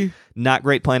Valentine's Day. Not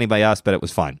great planning by us, but it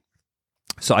was fine.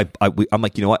 So I'm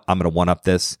like, you know what? I'm going to one-up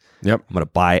this. Yep. I'm going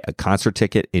to buy a concert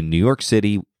ticket in New York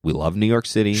City. We love New York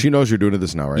City. She knows you're doing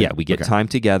this now, right? Yeah, we get time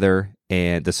together,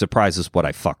 and the surprise is what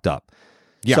I fucked up.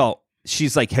 Yeah. So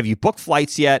she's like, have you booked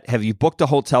flights yet? Have you booked a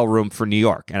hotel room for New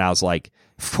York? And I was like,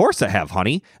 of course I have,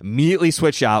 honey. Immediately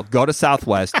switch out, go to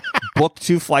Southwest, book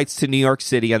 2 flights to New York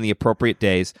City on the appropriate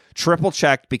days, triple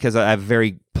checked because I have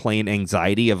very plain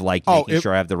anxiety of like making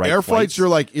sure I have the right air flights. You're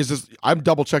like, I'm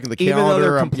double checking the calendar. Even though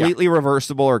they're completely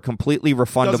reversible or completely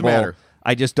refundable. Doesn't matter.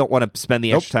 I just don't want to spend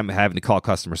the extra time having to call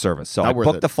customer service. So I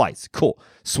booked the flights. Cool.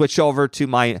 Switch over to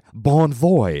my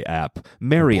Bonvoy app,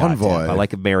 Marriott app. I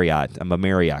like a Marriott. I'm a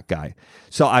Marriott guy.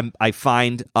 So I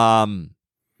find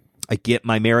I get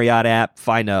my Marriott app,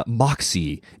 find a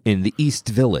Moxie in the East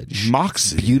Village.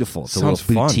 Moxie? Beautiful. It's Sounds a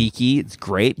little boutique-y. It's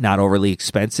great. Not overly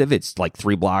expensive. It's like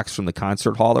 3 blocks from the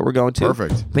concert hall that we're going to.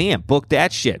 Perfect. Bam, book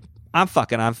that shit. I'm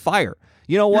fucking on fire.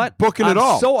 You know what? You're booking it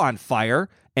all. I'm so on fire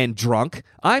and drunk.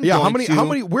 How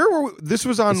many? Where were we? This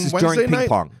was on Wednesday during night. Ping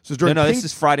pong. This is during this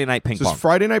is Friday night ping pong. This is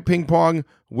Friday night ping pong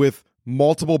with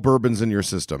multiple bourbons in your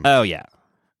system. Oh yeah,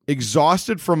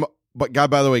 exhausted from. But God,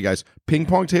 by the way, guys, ping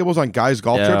pong tables on guys'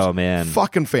 golf trips. Oh man,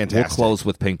 fucking fantastic. We'll close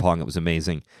with ping pong. It was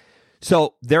amazing.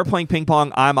 So they're playing ping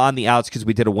pong. I'm on the outs because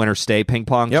we did a winter stay ping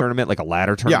pong tournament, like a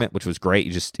ladder tournament, which was great.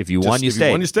 If you won, you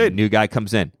stayed. New guy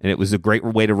comes in, and it was a great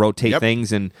way to rotate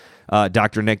things. And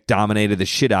Dr. Nick dominated the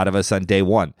shit out of us on day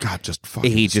one. God, just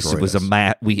fucking. He just was us. a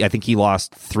mat. I think he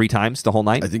lost 3 times the whole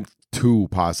night. I think 2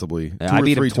 possibly. 2 I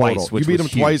beat him twice. Total. You beat him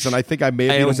twice, and I think I may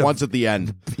have beat him once at the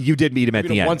end. You did beat him at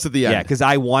the end. Once at the end. Yeah, because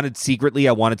I wanted to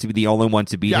be the only one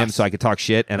to beat him so I could talk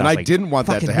shit. And I was like, didn't want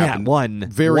that to happen. One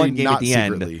game at the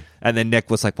end. And then Nick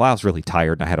was like, well, I was really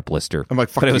tired and I had a blister. I'm like,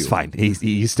 fuck but it you. was fine.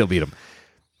 You still beat him.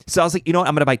 So I was like, you know what?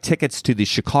 I'm going to buy tickets to the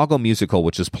Chicago musical,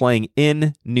 which is playing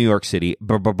in New York City.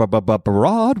 Broadway.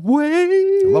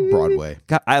 I love Broadway.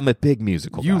 God, I'm a big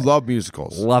musical You guy. love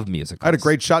musicals. Love musicals. I had a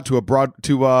great shot to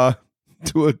a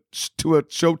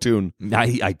show tune.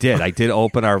 I did. I did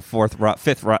open our fifth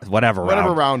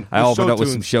round. I opened up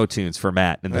with some show tunes for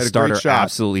Matt, and the starter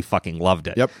absolutely fucking loved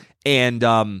it. Yep. And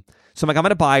so I'm like, I'm going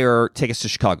to buy her tickets to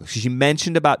Chicago. She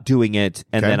mentioned about doing it,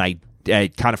 and then I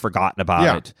kind of forgotten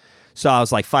about it. So I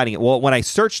was like finding it. Well, when I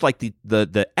searched like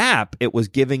the app, it was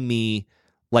giving me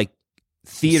like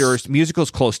theaters,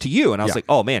 musicals close to you, and I was like,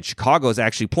 oh man, Chicago is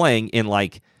actually playing in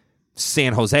like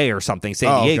San Jose or something,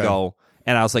 San Diego. Okay.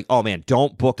 And I was like, oh man,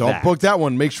 don't book that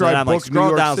one. Make sure I book New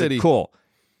York City. Like, cool.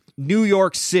 New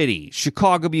York City,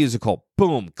 Chicago musical.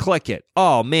 Boom, click it.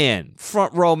 Oh man,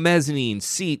 front row mezzanine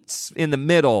seats in the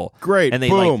middle. Great. And they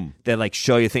boom. They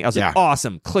show you things. I was like,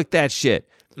 awesome. Click that shit.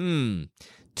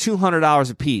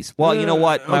 $200 a piece. Well, you know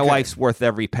what? My wife's worth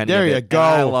every penny. There of it. you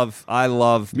go. And I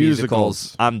love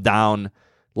musicals. I'm down.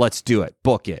 Let's do it.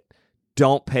 Book it.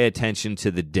 Don't pay attention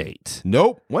to the date.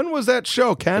 Nope. When was that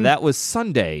show, Ken? That was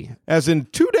Sunday. As in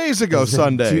 2 days ago,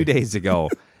 Sunday. 2 days ago.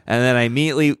 And then I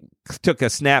immediately took a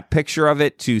snap picture of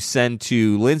it to send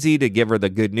to Lindsay to give her the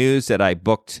good news that I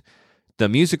booked the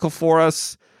musical for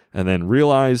us, and then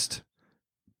realized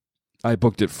I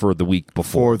booked it for the week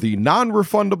before. For the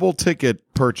non-refundable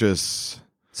ticket purchase.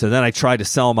 So then I tried to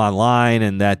sell them online,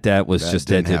 and that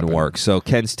didn't work. So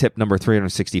Ken's tip number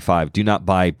 365: do not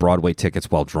buy Broadway tickets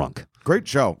while drunk. Great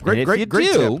show. Great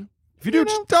tip. If you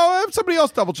do, have somebody else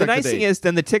double check. The nice thing is,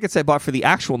 then the tickets I bought for the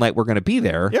actual night we're going to be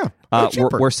there,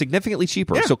 were significantly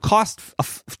cheaper. Yeah. So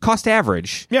cost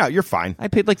average, you're fine. I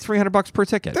paid like $300 per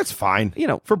ticket. That's fine.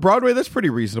 For Broadway, that's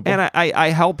pretty reasonable. And I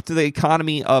helped the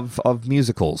economy of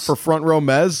musicals. For front row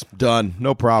mezz, done,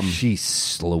 no problem.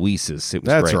 Jeez, Louises, it was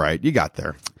that's great. Right. You got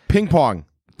there. Ping pong.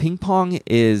 Ping pong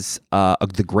is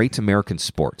the great American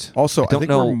sport. Also, I don't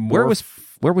know where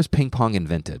was ping pong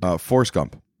invented. Forrest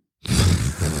Gump.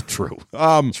 True.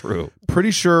 True.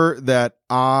 Pretty sure that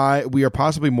we are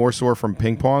possibly more sore from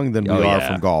ping pong than we are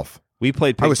from golf. We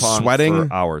played ping pong sweating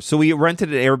for hours. So we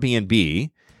rented an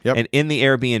Airbnb, and in the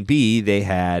Airbnb they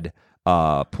had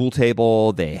pool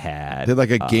table. They had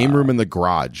like a game room in the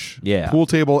garage. Yeah, pool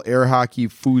table, air hockey,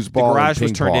 foosball. The garage and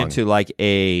was turned pong. Into like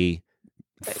a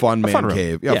fun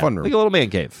cave. Yeah, fun room, like a little man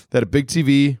cave. They had a big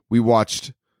TV. We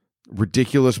watched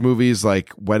ridiculous movies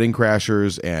like Wedding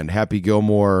Crashers and Happy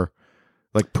Gilmore.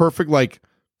 Like perfect, like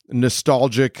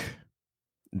nostalgic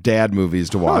dad movies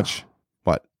to watch.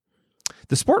 What?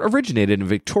 The sport originated in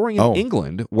Victorian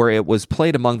England, where it was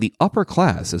played among the upper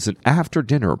class as an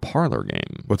after-dinner parlor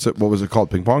game. What was it called?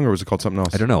 Ping pong, or was it called something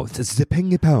else? I don't know. It's the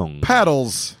ping pong.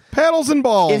 Paddles and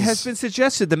balls. It has been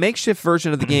suggested the makeshift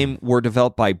version of the game were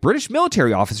developed by British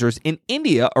military officers in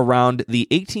India around the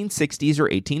 1860s or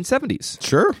 1870s.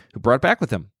 Sure. Who brought it back with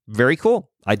them. Very cool.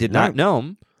 I did not know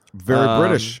them. Very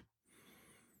British.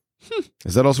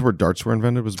 Is that also where darts were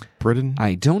invented? Was Britain?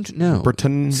 I don't know.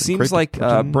 Britain seems like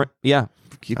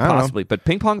possibly. But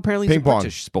ping pong apparently is a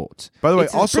British sport. By the way,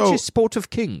 it's also a British sport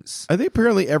of kings. I think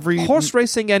apparently every horse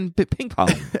racing and ping pong.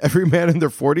 Every man in their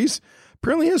 40s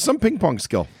apparently has some ping pong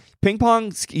skill. Ping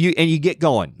pong, you get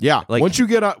going. Yeah, like, once you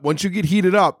get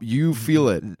heated up, you feel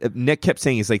it. Nick kept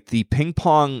saying, "It's like the ping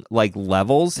pong like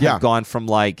levels have gone from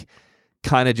like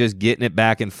kind of just getting it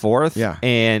back and forth,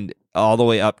 and all the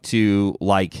way up to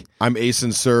like I'm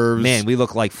acing serves. Man, we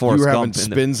look like Forrest Gump. You were having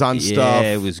spins on stuff.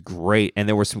 Yeah, it was great, and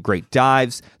there were some great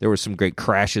dives. There were some great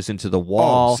crashes into the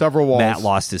wall. Several walls. Matt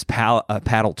lost his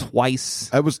paddle twice.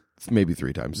 I was maybe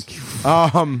 3 times.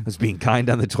 I was being kind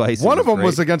on the twice. One of them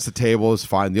was against the table. It was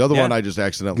fine. The other one I just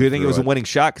accidentally. Good thing it was a winning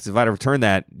shot, because if I'd have returned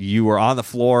that, you were on the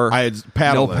floor. I had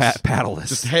paddleless. Paddleless.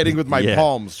 Just hitting with my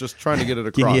palms, just trying to get it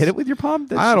across. Can you hit it with your palm?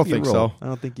 I don't think so. I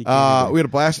don't think you can. We had a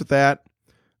blast with that.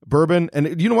 Bourbon,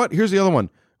 and you know what? Here's the other one.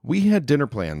 We had dinner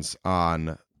plans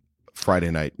on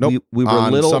Friday night. Nope, we were a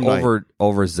little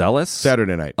overzealous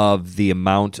Saturday night of the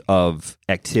amount of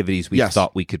activities we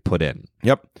thought we could put in.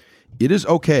 Yep, it is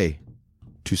okay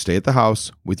to stay at the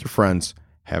house with your friends,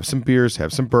 have some beers,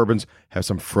 have some bourbons, have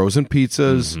some frozen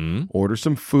pizzas, order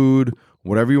some food,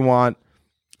 whatever you want.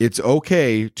 It's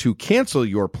okay to cancel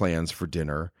your plans for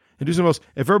dinner and do something else.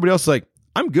 If everybody else is like,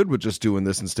 I'm good with just doing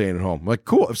this and staying at home. I'm like,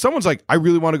 cool. If someone's like, I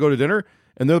really want to go to dinner,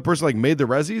 and the other person like made the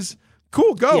resis,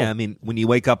 cool, go. Yeah, I mean, when you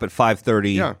wake up at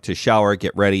 5:30 to shower,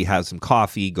 get ready, have some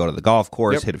coffee, go to the golf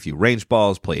course, hit a few range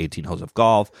balls, play 18 holes of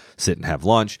golf, sit and have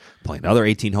lunch, play another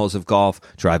 18 holes of golf,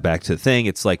 drive back to the thing.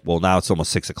 It's like, well, now it's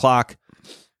almost 6 o'clock.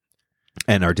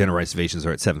 And our dinner reservations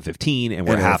are at 7:15, and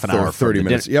we're half an hour 30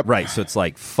 minutes. Yep. Right. So it's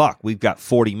like, fuck, we've got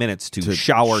 40 minutes to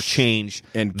shower, change,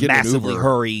 and get massively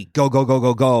hurry,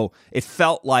 go. It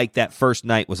felt like that first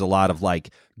night was a lot of like,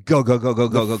 go.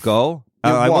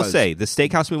 I will say, the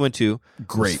steakhouse we went to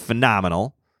was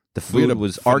phenomenal. The food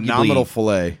was arguably phenomenal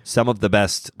filet. Some of the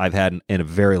best I've had in a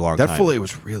very long time. That filet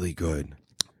was really good.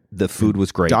 The food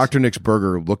was great. Dr. Nick's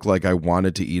burger looked like I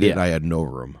wanted to eat it, and I had no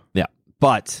room. Yeah.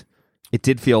 But it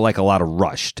did feel like a lot of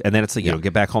rushed. And then it's like, you know,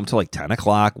 get back home till like 10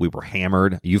 o'clock. We were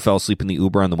hammered. You fell asleep in the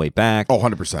Uber on the way back. Oh,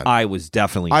 100%. I was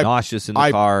definitely nauseous in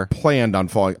the car. I planned on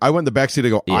falling. I went in the backseat to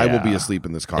go, I will be asleep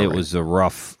in this car. It was a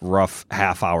rough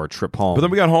half-hour trip home. But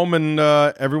then we got home and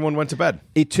everyone went to bed.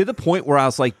 To the point where I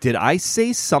was like, did I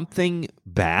say something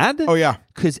bad? Oh, yeah.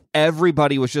 Because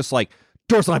everybody was just like,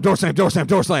 door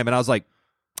slam. And I was like,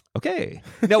 okay.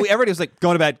 No, everybody was like,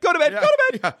 go to bed.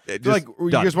 Yeah. Like,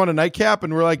 you guys want a nightcap?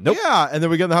 And we're like, nope. Yeah. And then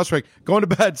we get in the house, we're like, going to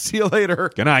bed. See you later.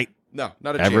 Good night. No,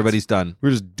 not a chance. Everybody's done.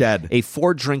 We're just dead. A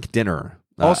 4-drink dinner.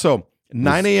 Also,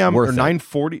 9 a.m. or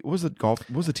 9:40. What was the golf?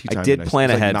 What was the tee time? I did plan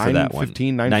ahead for that one.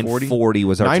 9:40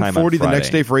 was our time on Friday. 9:40 the next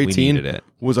day for 18 we it.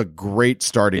 Was a great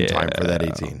starting time for that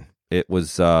 18. It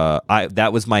was.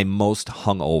 That was my most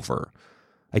hungover.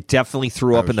 I definitely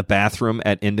threw up in the bathroom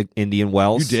at Indian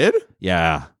Wells. You did?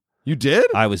 Yeah. You did?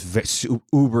 I was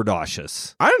uber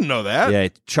nauseous. I didn't know that. Yeah,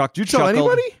 Chuck. Did you tell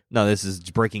anybody? No, this is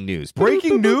breaking news.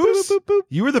 Breaking news?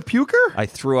 You were the puker? I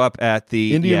threw up at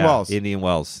the Indian Wells. Indian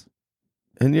Wells.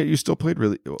 And yet you still played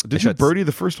really. Did you birdie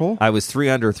the first hole? I was 3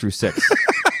 under through 6.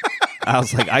 I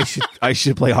was like, I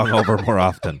should play hungover more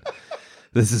often.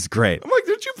 This is great. I'm like,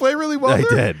 did you play really well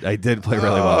there? I did play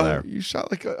really well there. You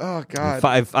shot like oh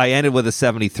God. I ended with a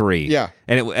 73. Yeah.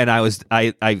 And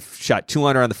I shot 2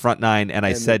 under on the front 9, and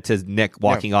I said to Nick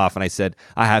walking off, and I said,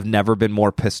 I have never been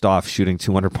more pissed off shooting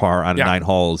 2 under par on 9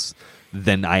 holes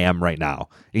than I am right now.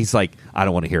 He's like, I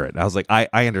don't want to hear it. And I was like,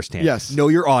 I understand. Yes. Know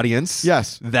your audience.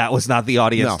 Yes. That was not the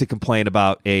audience to complain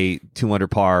about a 2 under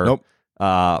par. Nope.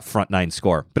 Front 9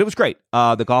 score, but it was great.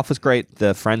 The golf was great.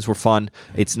 The friends were fun.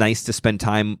 It's nice to spend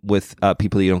time with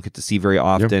people that you don't get to see very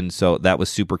often. So that was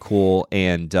super cool.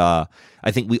 And I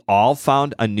think we all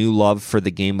found a new love for the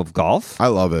game of golf. I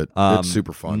love it. It's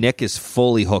super fun. Nick is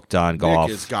fully hooked on golf.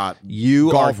 Nick has got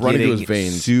golf running to his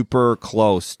veins. Super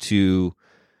close to.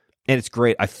 And it's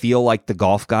great. I feel like the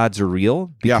golf gods are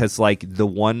real because like the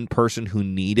one person who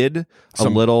needed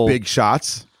some little big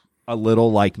shots. A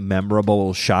little like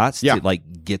memorable shots to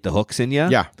like get the hooks in you.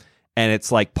 Yeah. And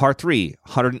it's like par 3,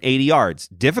 180 yards,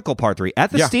 difficult par 3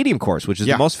 at the Stadium course, which is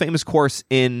the most famous course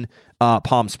in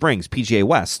Palm Springs, PGA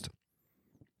West.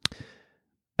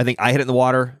 I think I hit it in the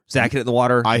water. Zach hit it in the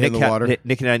water. I hit it in the water.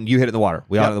 Nick and you hit it in the water.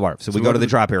 We all hit it in the water. So we go to the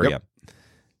drop area. Yep.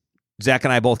 Zach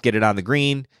and I both get it on the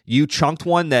green. You chunked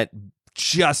one that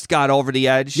just got over the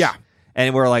edge. Yeah.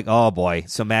 And we're like, oh boy.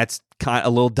 So Matt's kind of a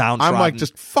little downtrodden. I'm like,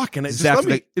 just fucking it.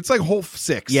 It's like hole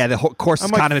 6. Yeah, the whole course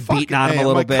is kind of beating on him a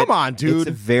little bit. Come on, dude. It's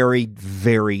a very,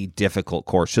 very difficult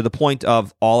course. To the point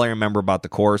of all I remember about the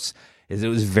course is it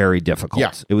was very difficult.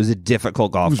 Yeah. It was a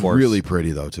difficult golf course. Really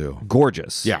pretty though, too.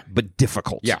 Gorgeous. Yeah. But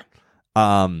difficult. Yeah.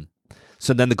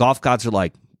 So then the golf gods are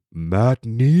like, Matt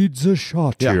needs a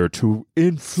shot here to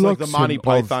influx. It's like the Monty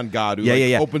Python god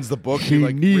who opens the book. He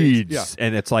needs.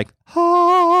 And it's like,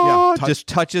 just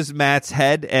touches Matt's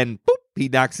head and boop, he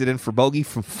knocks it in for bogey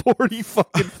from 40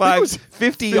 fucking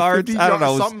 50 yards. I don't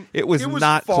know. It was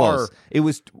not far. Close. It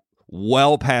was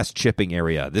well past chipping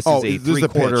area. This is a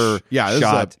 3/4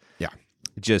 shot.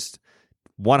 Just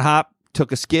one hop,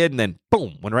 took a skid, and then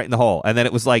boom, went right in the hole. And then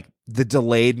it was like the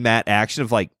delayed Matt action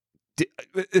of like,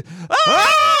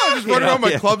 just running around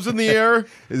my clubs in the air.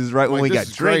 This is right when we got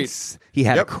drinks. Great. He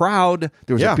had a crowd.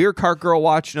 There was a beer cart girl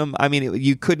watching him. I mean,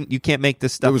 you can't make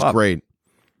this stuff up. It was great.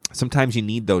 Sometimes you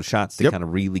need those shots to kind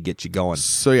of really get you going.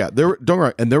 So yeah, there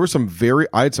were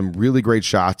I had some really great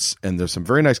shots, and there's some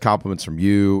very nice compliments from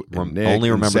you and Nick. Only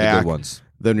remember Zach. the good ones.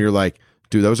 Then you're like,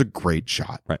 dude, that was a great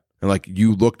shot. Right. And like,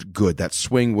 you looked good. That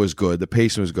swing was good. The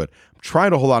pacing was good. I'm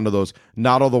trying to hold on to those.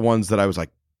 Not all the ones that I was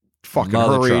like, fucking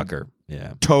hurried. Trucker.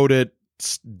 Yeah. Towed it,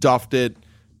 stuffed it,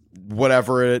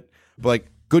 whatever it. But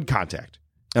like, good contact.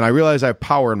 And I realize I have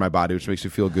power in my body, which makes me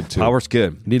feel good too. Power's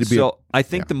good. Need to be. So I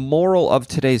think the moral of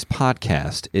today's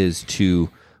podcast is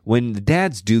to, when the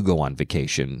dads do go on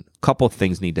vacation, a couple of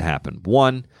things need to happen.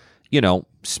 One,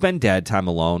 spend dad time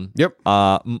alone. Yep.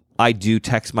 I do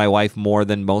text my wife more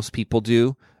than most people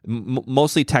do.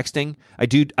 Mostly texting. I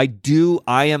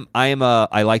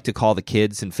like to call the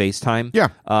kids and FaceTime. Yeah.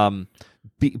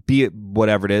 Be it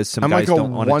whatever it is. Some guys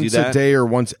don't want to do that. Once a day or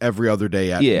once every other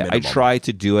day at minimum. I try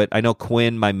to do it. I know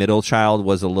Quinn, my middle child,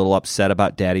 was a little upset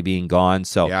about daddy being gone,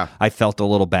 so I felt a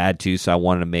little bad too, so I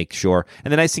wanted to make sure.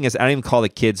 And the nice thing is I don't even call the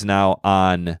kids now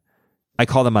I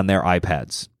call them on their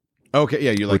iPads. Okay,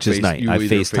 yeah, which is nice. I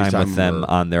FaceTime with them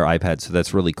on their iPad, so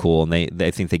that's really cool, and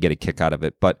they think they get a kick out of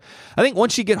it. But I think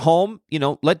once you get home,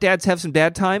 let dads have some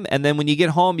dad time, and then when you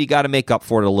get home, you got to make up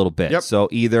for it a little bit. Yep. So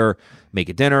either make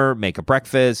a dinner, make a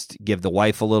breakfast, give the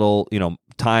wife a little,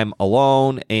 time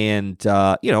alone, and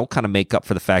kind of make up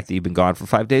for the fact that you've been gone for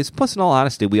 5 days. Plus, in all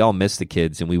honesty, we all miss the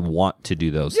kids, and we want to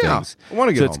do those things. I want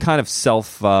to get so home. It's kind of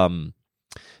self.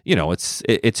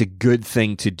 It's a good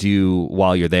thing to do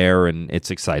while you're there, and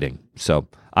it's exciting. So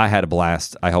I had a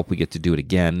blast. I hope we get to do it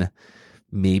again.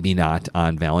 Maybe not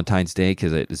on Valentine's Day,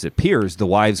 because it appears the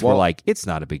wives were like, it's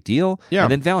not a big deal. Yeah.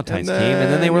 And then Valentine's came,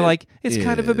 and then they were like, it's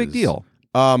kind of a big deal.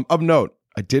 Of note,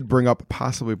 I did bring up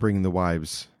possibly bringing the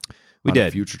wives on a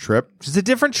future trip. It's a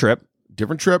different trip.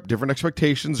 Different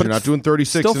expectations. You're not doing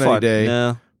 36 in any day.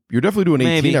 No. You're definitely doing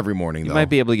 18 every morning, though. You might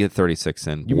be able to get 36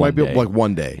 in You might be able, like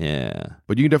one day. Yeah.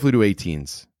 But you can definitely do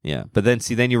 18s. Yeah. But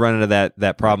then you run into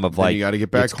that problem of like, you got to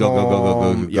get back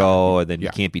home. Go, and then you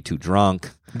can't be too drunk.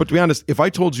 But to be honest, if I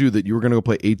told you that you were going to go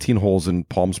play 18 holes in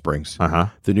Palm Springs, then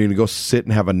you're going to go sit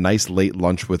and have a nice late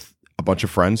lunch with a bunch of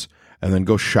friends, and then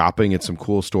go shopping at some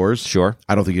cool stores, sure,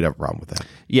 I don't think you'd have a problem with that.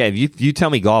 Yeah, if you tell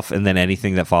me golf and then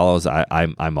anything that follows,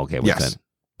 I'm okay with it.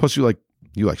 Plus, you like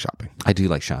shopping. I do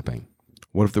like shopping.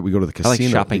 What if we go to the casino? I like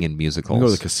shopping and musicals. We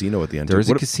go to the casino at the end. There is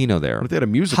a casino there. What if they had a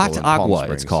musical? Hot Agua,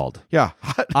 it's called. Yeah,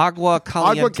 Agua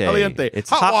Caliente. Agua Caliente. It's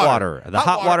hot water. The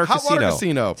Hot Water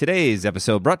Casino. Today's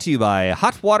episode brought to you by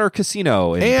Hot Water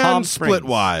Casino in Palm Springs.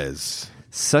 Splitwise.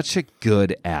 Such a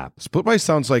good app. Splitwise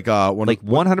sounds like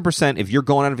 100%. If you're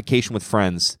going on vacation with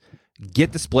friends,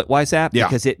 get the Splitwise app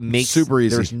because it makes super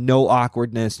easy. There's no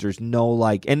awkwardness. There's no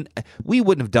and we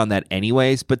wouldn't have done that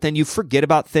anyways. But then you forget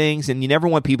about things, and you never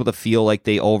want people to feel like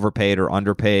they overpaid or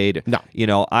underpaid.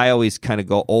 No, I always kind of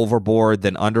go overboard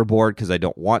than underboard because I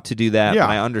don't want to do that. Yeah,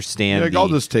 and I understand. I'll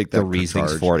just take the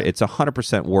reasons for it. It's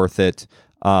 100% worth it.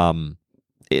 And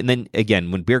then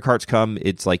again, when beer carts come,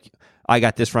 it's like, I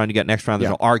got this round, you got next round. There's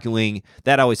no arguing.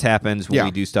 That always happens when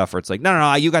we do stuff where it's like,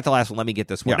 no, you got the last one. Let me get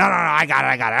this one. No, I got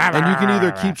it. And you can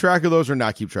either keep track of those or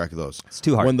not keep track of those. It's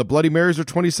too hard. When the Bloody Marys are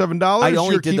 $27, I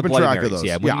only you're did keeping the Bloody track Marys. of those.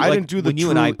 Yeah, I didn't do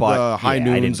the high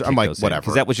noons. I'm like, whatever.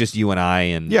 Because that was just you and I,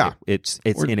 and it's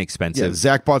inexpensive. Yeah,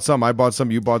 Zach bought some, I bought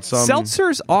some, you bought some.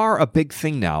 Seltzers are a big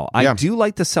thing now. I do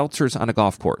like the seltzers on a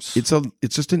golf course. It's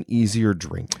just an easier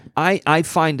drink. I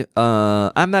find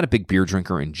I'm not a big beer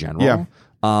drinker in general. Yeah.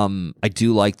 I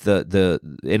do like the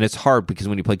and it's hard because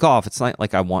when you play golf, it's not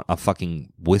like I want a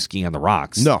fucking whiskey on the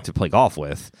rocks to play golf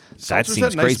with. That seems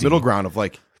that nice crazy. Middle ground of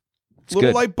like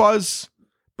little light buzz,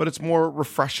 but it's more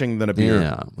refreshing than a beer.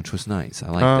 Yeah, which was nice. I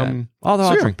like that. Although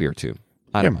I'll drink beer too.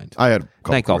 I don't mind. I had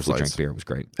Night golf to drink beer. It was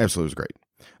great. Absolutely, it was great.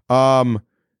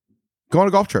 Go on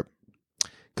a golf trip.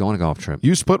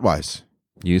 Use Splitwise.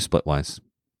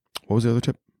 What was the other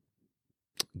tip?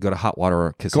 Go to Hot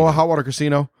Water Casino. Go to Hot Water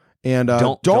Casino. And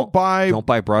don't buy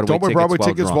Broadway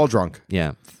tickets while drunk.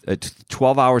 Yeah,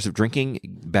 12 hours of drinking,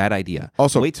 bad idea.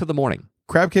 Also, wait till the morning.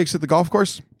 Crab cakes at the golf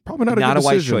course, probably not a good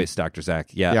wise decision. choice, Dr. Zach.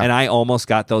 Yeah, and I almost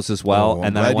got those as well,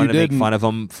 and then I wanted to make fun of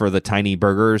them for the tiny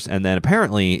burgers, and then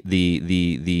apparently the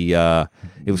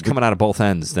it was coming out of both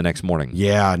ends the next morning.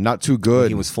 Yeah, not too good.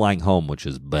 He was flying home, which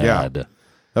is bad. Yeah,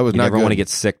 that was you not never good. want to get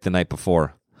sick the night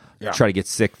before. Yeah. Try to get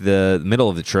sick the middle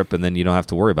of the trip, and then you don't have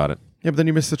to worry about it. Yeah, but then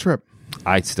you miss the trip.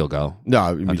 I'd still go. No,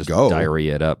 I'll just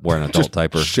diarrhea it up, wear an adult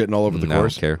diaper. Shitting all over the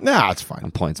course. I don't care. Nah, it's fine.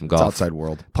 I'm playing some golf. It's outside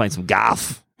world. Playing some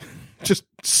golf. Just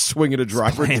swinging a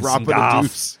driver, dropping a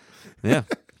deuce. Yeah,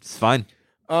 it's fine.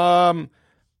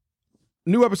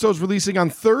 New episodes releasing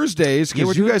on Thursdays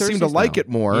because you guys seem to like it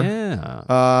more.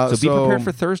 Yeah. So be prepared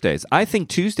for Thursdays. I think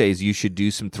Tuesdays you should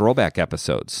do some throwback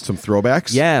episodes. Some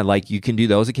throwbacks? Yeah, like you can do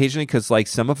those occasionally because like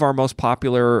some of our most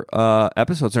popular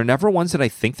episodes are never ones that I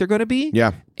think they're going to be.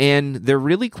 Yeah. And they're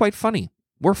really quite funny.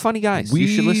 We're funny guys. You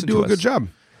should listen to us. We do a good job.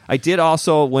 I did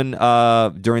also when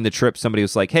during the trip somebody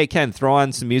was like, "Hey Ken, throw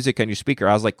on some music on your speaker."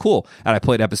 I was like, "Cool," and I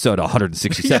played episode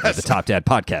 167 of the Top Dad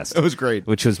Podcast. It was great,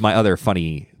 which was my other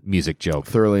funny music joke.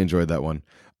 Thoroughly enjoyed that one.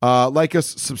 Like us,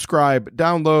 subscribe,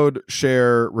 download,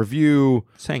 share, review,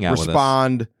 just hang out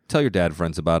respond. With us. Tell your dad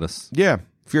friends about us. Yeah,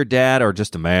 if you're a dad or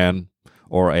just a man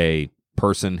or a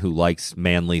person who likes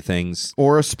manly things,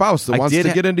 or a spouse that wants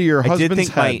to get into your husband's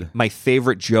head. I did think my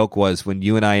favorite joke was when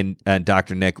you and I and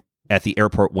Dr. Nick at the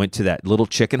airport went to that little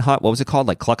chicken hut. What was it called?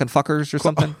 Like Cluckin' or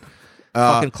something?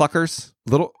 Fucking Cluckers?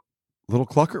 Little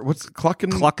Clucker? What's Cluckin'?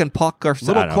 Cluckin' Puck or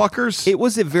something? Little Cluckers? It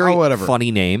was a very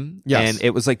funny name. Yes. And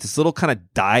it was like this little kind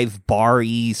of dive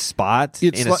bar-y spot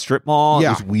in a strip mall.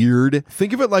 Yeah. It was weird.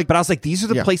 Think of it like... But I was like, these are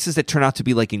the places that turn out to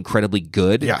be like incredibly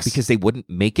good. Yes. Because they wouldn't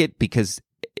make it because...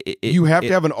 you have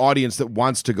to have an audience that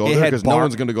wants to go there because no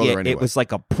one's going to go there anyway. It was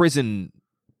like a prison...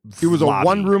 It was a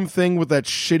one-room thing with that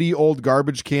shitty old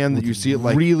garbage can that you see it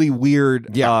like really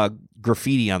weird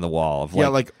graffiti on the wall of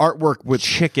like artwork with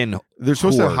chicken. They're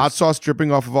supposed to have hot sauce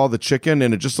dripping off of all the chicken,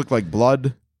 and it just looked like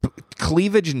blood.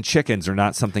 Cleavage and chickens are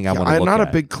not something I want to look at. I'm not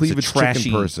a big cleavage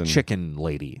chicken person. Chicken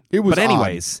lady. It was. But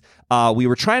anyways, we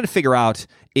were trying to figure out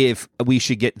if we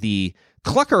should get the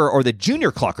Clucker or the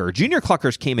Junior Clucker. Junior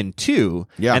Cluckers came in 2,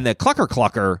 and the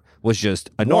Clucker was just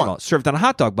a normal, served on a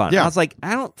hot dog bun. Yeah. I was like,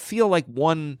 I don't feel like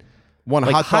one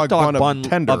hot dog bun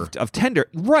of tender.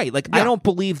 Right. Like, I don't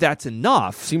believe that's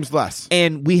enough. Seems less.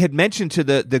 And we had mentioned to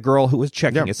the girl who was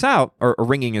checking us out or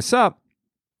ringing us up,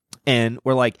 and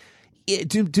we're like,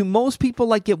 do most people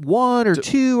like get 1 or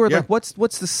 2 or like what's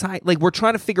the side? Like, we're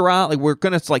trying to figure out, like, we're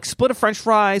going to like split a French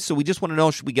fry, so we just want to know,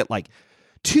 should we get like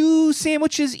 2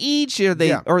 sandwiches each?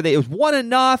 Or is 1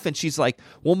 enough? And she's like,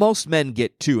 well, most men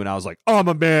get 2. And I was like, I'm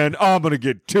a man, I'm gonna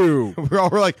get 2. We're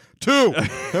like 2.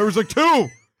 There was like 2.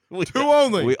 Two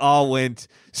only. We all went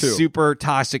super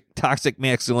toxic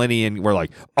masculinity, and we're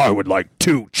like, I would like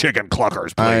 2 chicken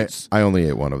cluckers, please. I only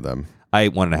ate one of them. I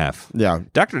ate 1.5. Yeah.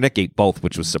 Dr. Nick ate both,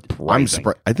 which was surprising. I'm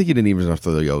surprised. I think he didn't even have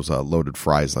those loaded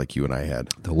fries like you and I had.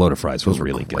 The loaded fries was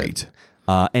really great.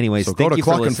 Good. Anyways, so thank you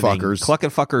for listening. Cluck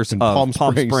and Fuckers of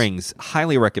Palm Springs.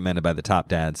 Highly recommended by the top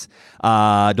dads.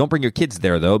 Don't bring your kids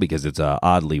there, though, because it's an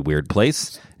oddly weird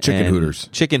place. Chicken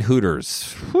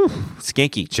Hooters. Whew.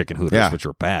 Skanky chicken hooters, which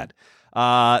are bad.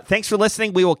 Thanks for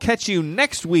listening. We will catch you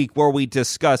next week where we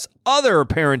discuss other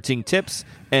parenting tips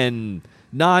and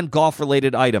non-golf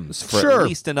related items for at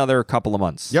least another couple of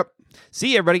months. Yep.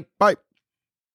 See you, everybody. Bye.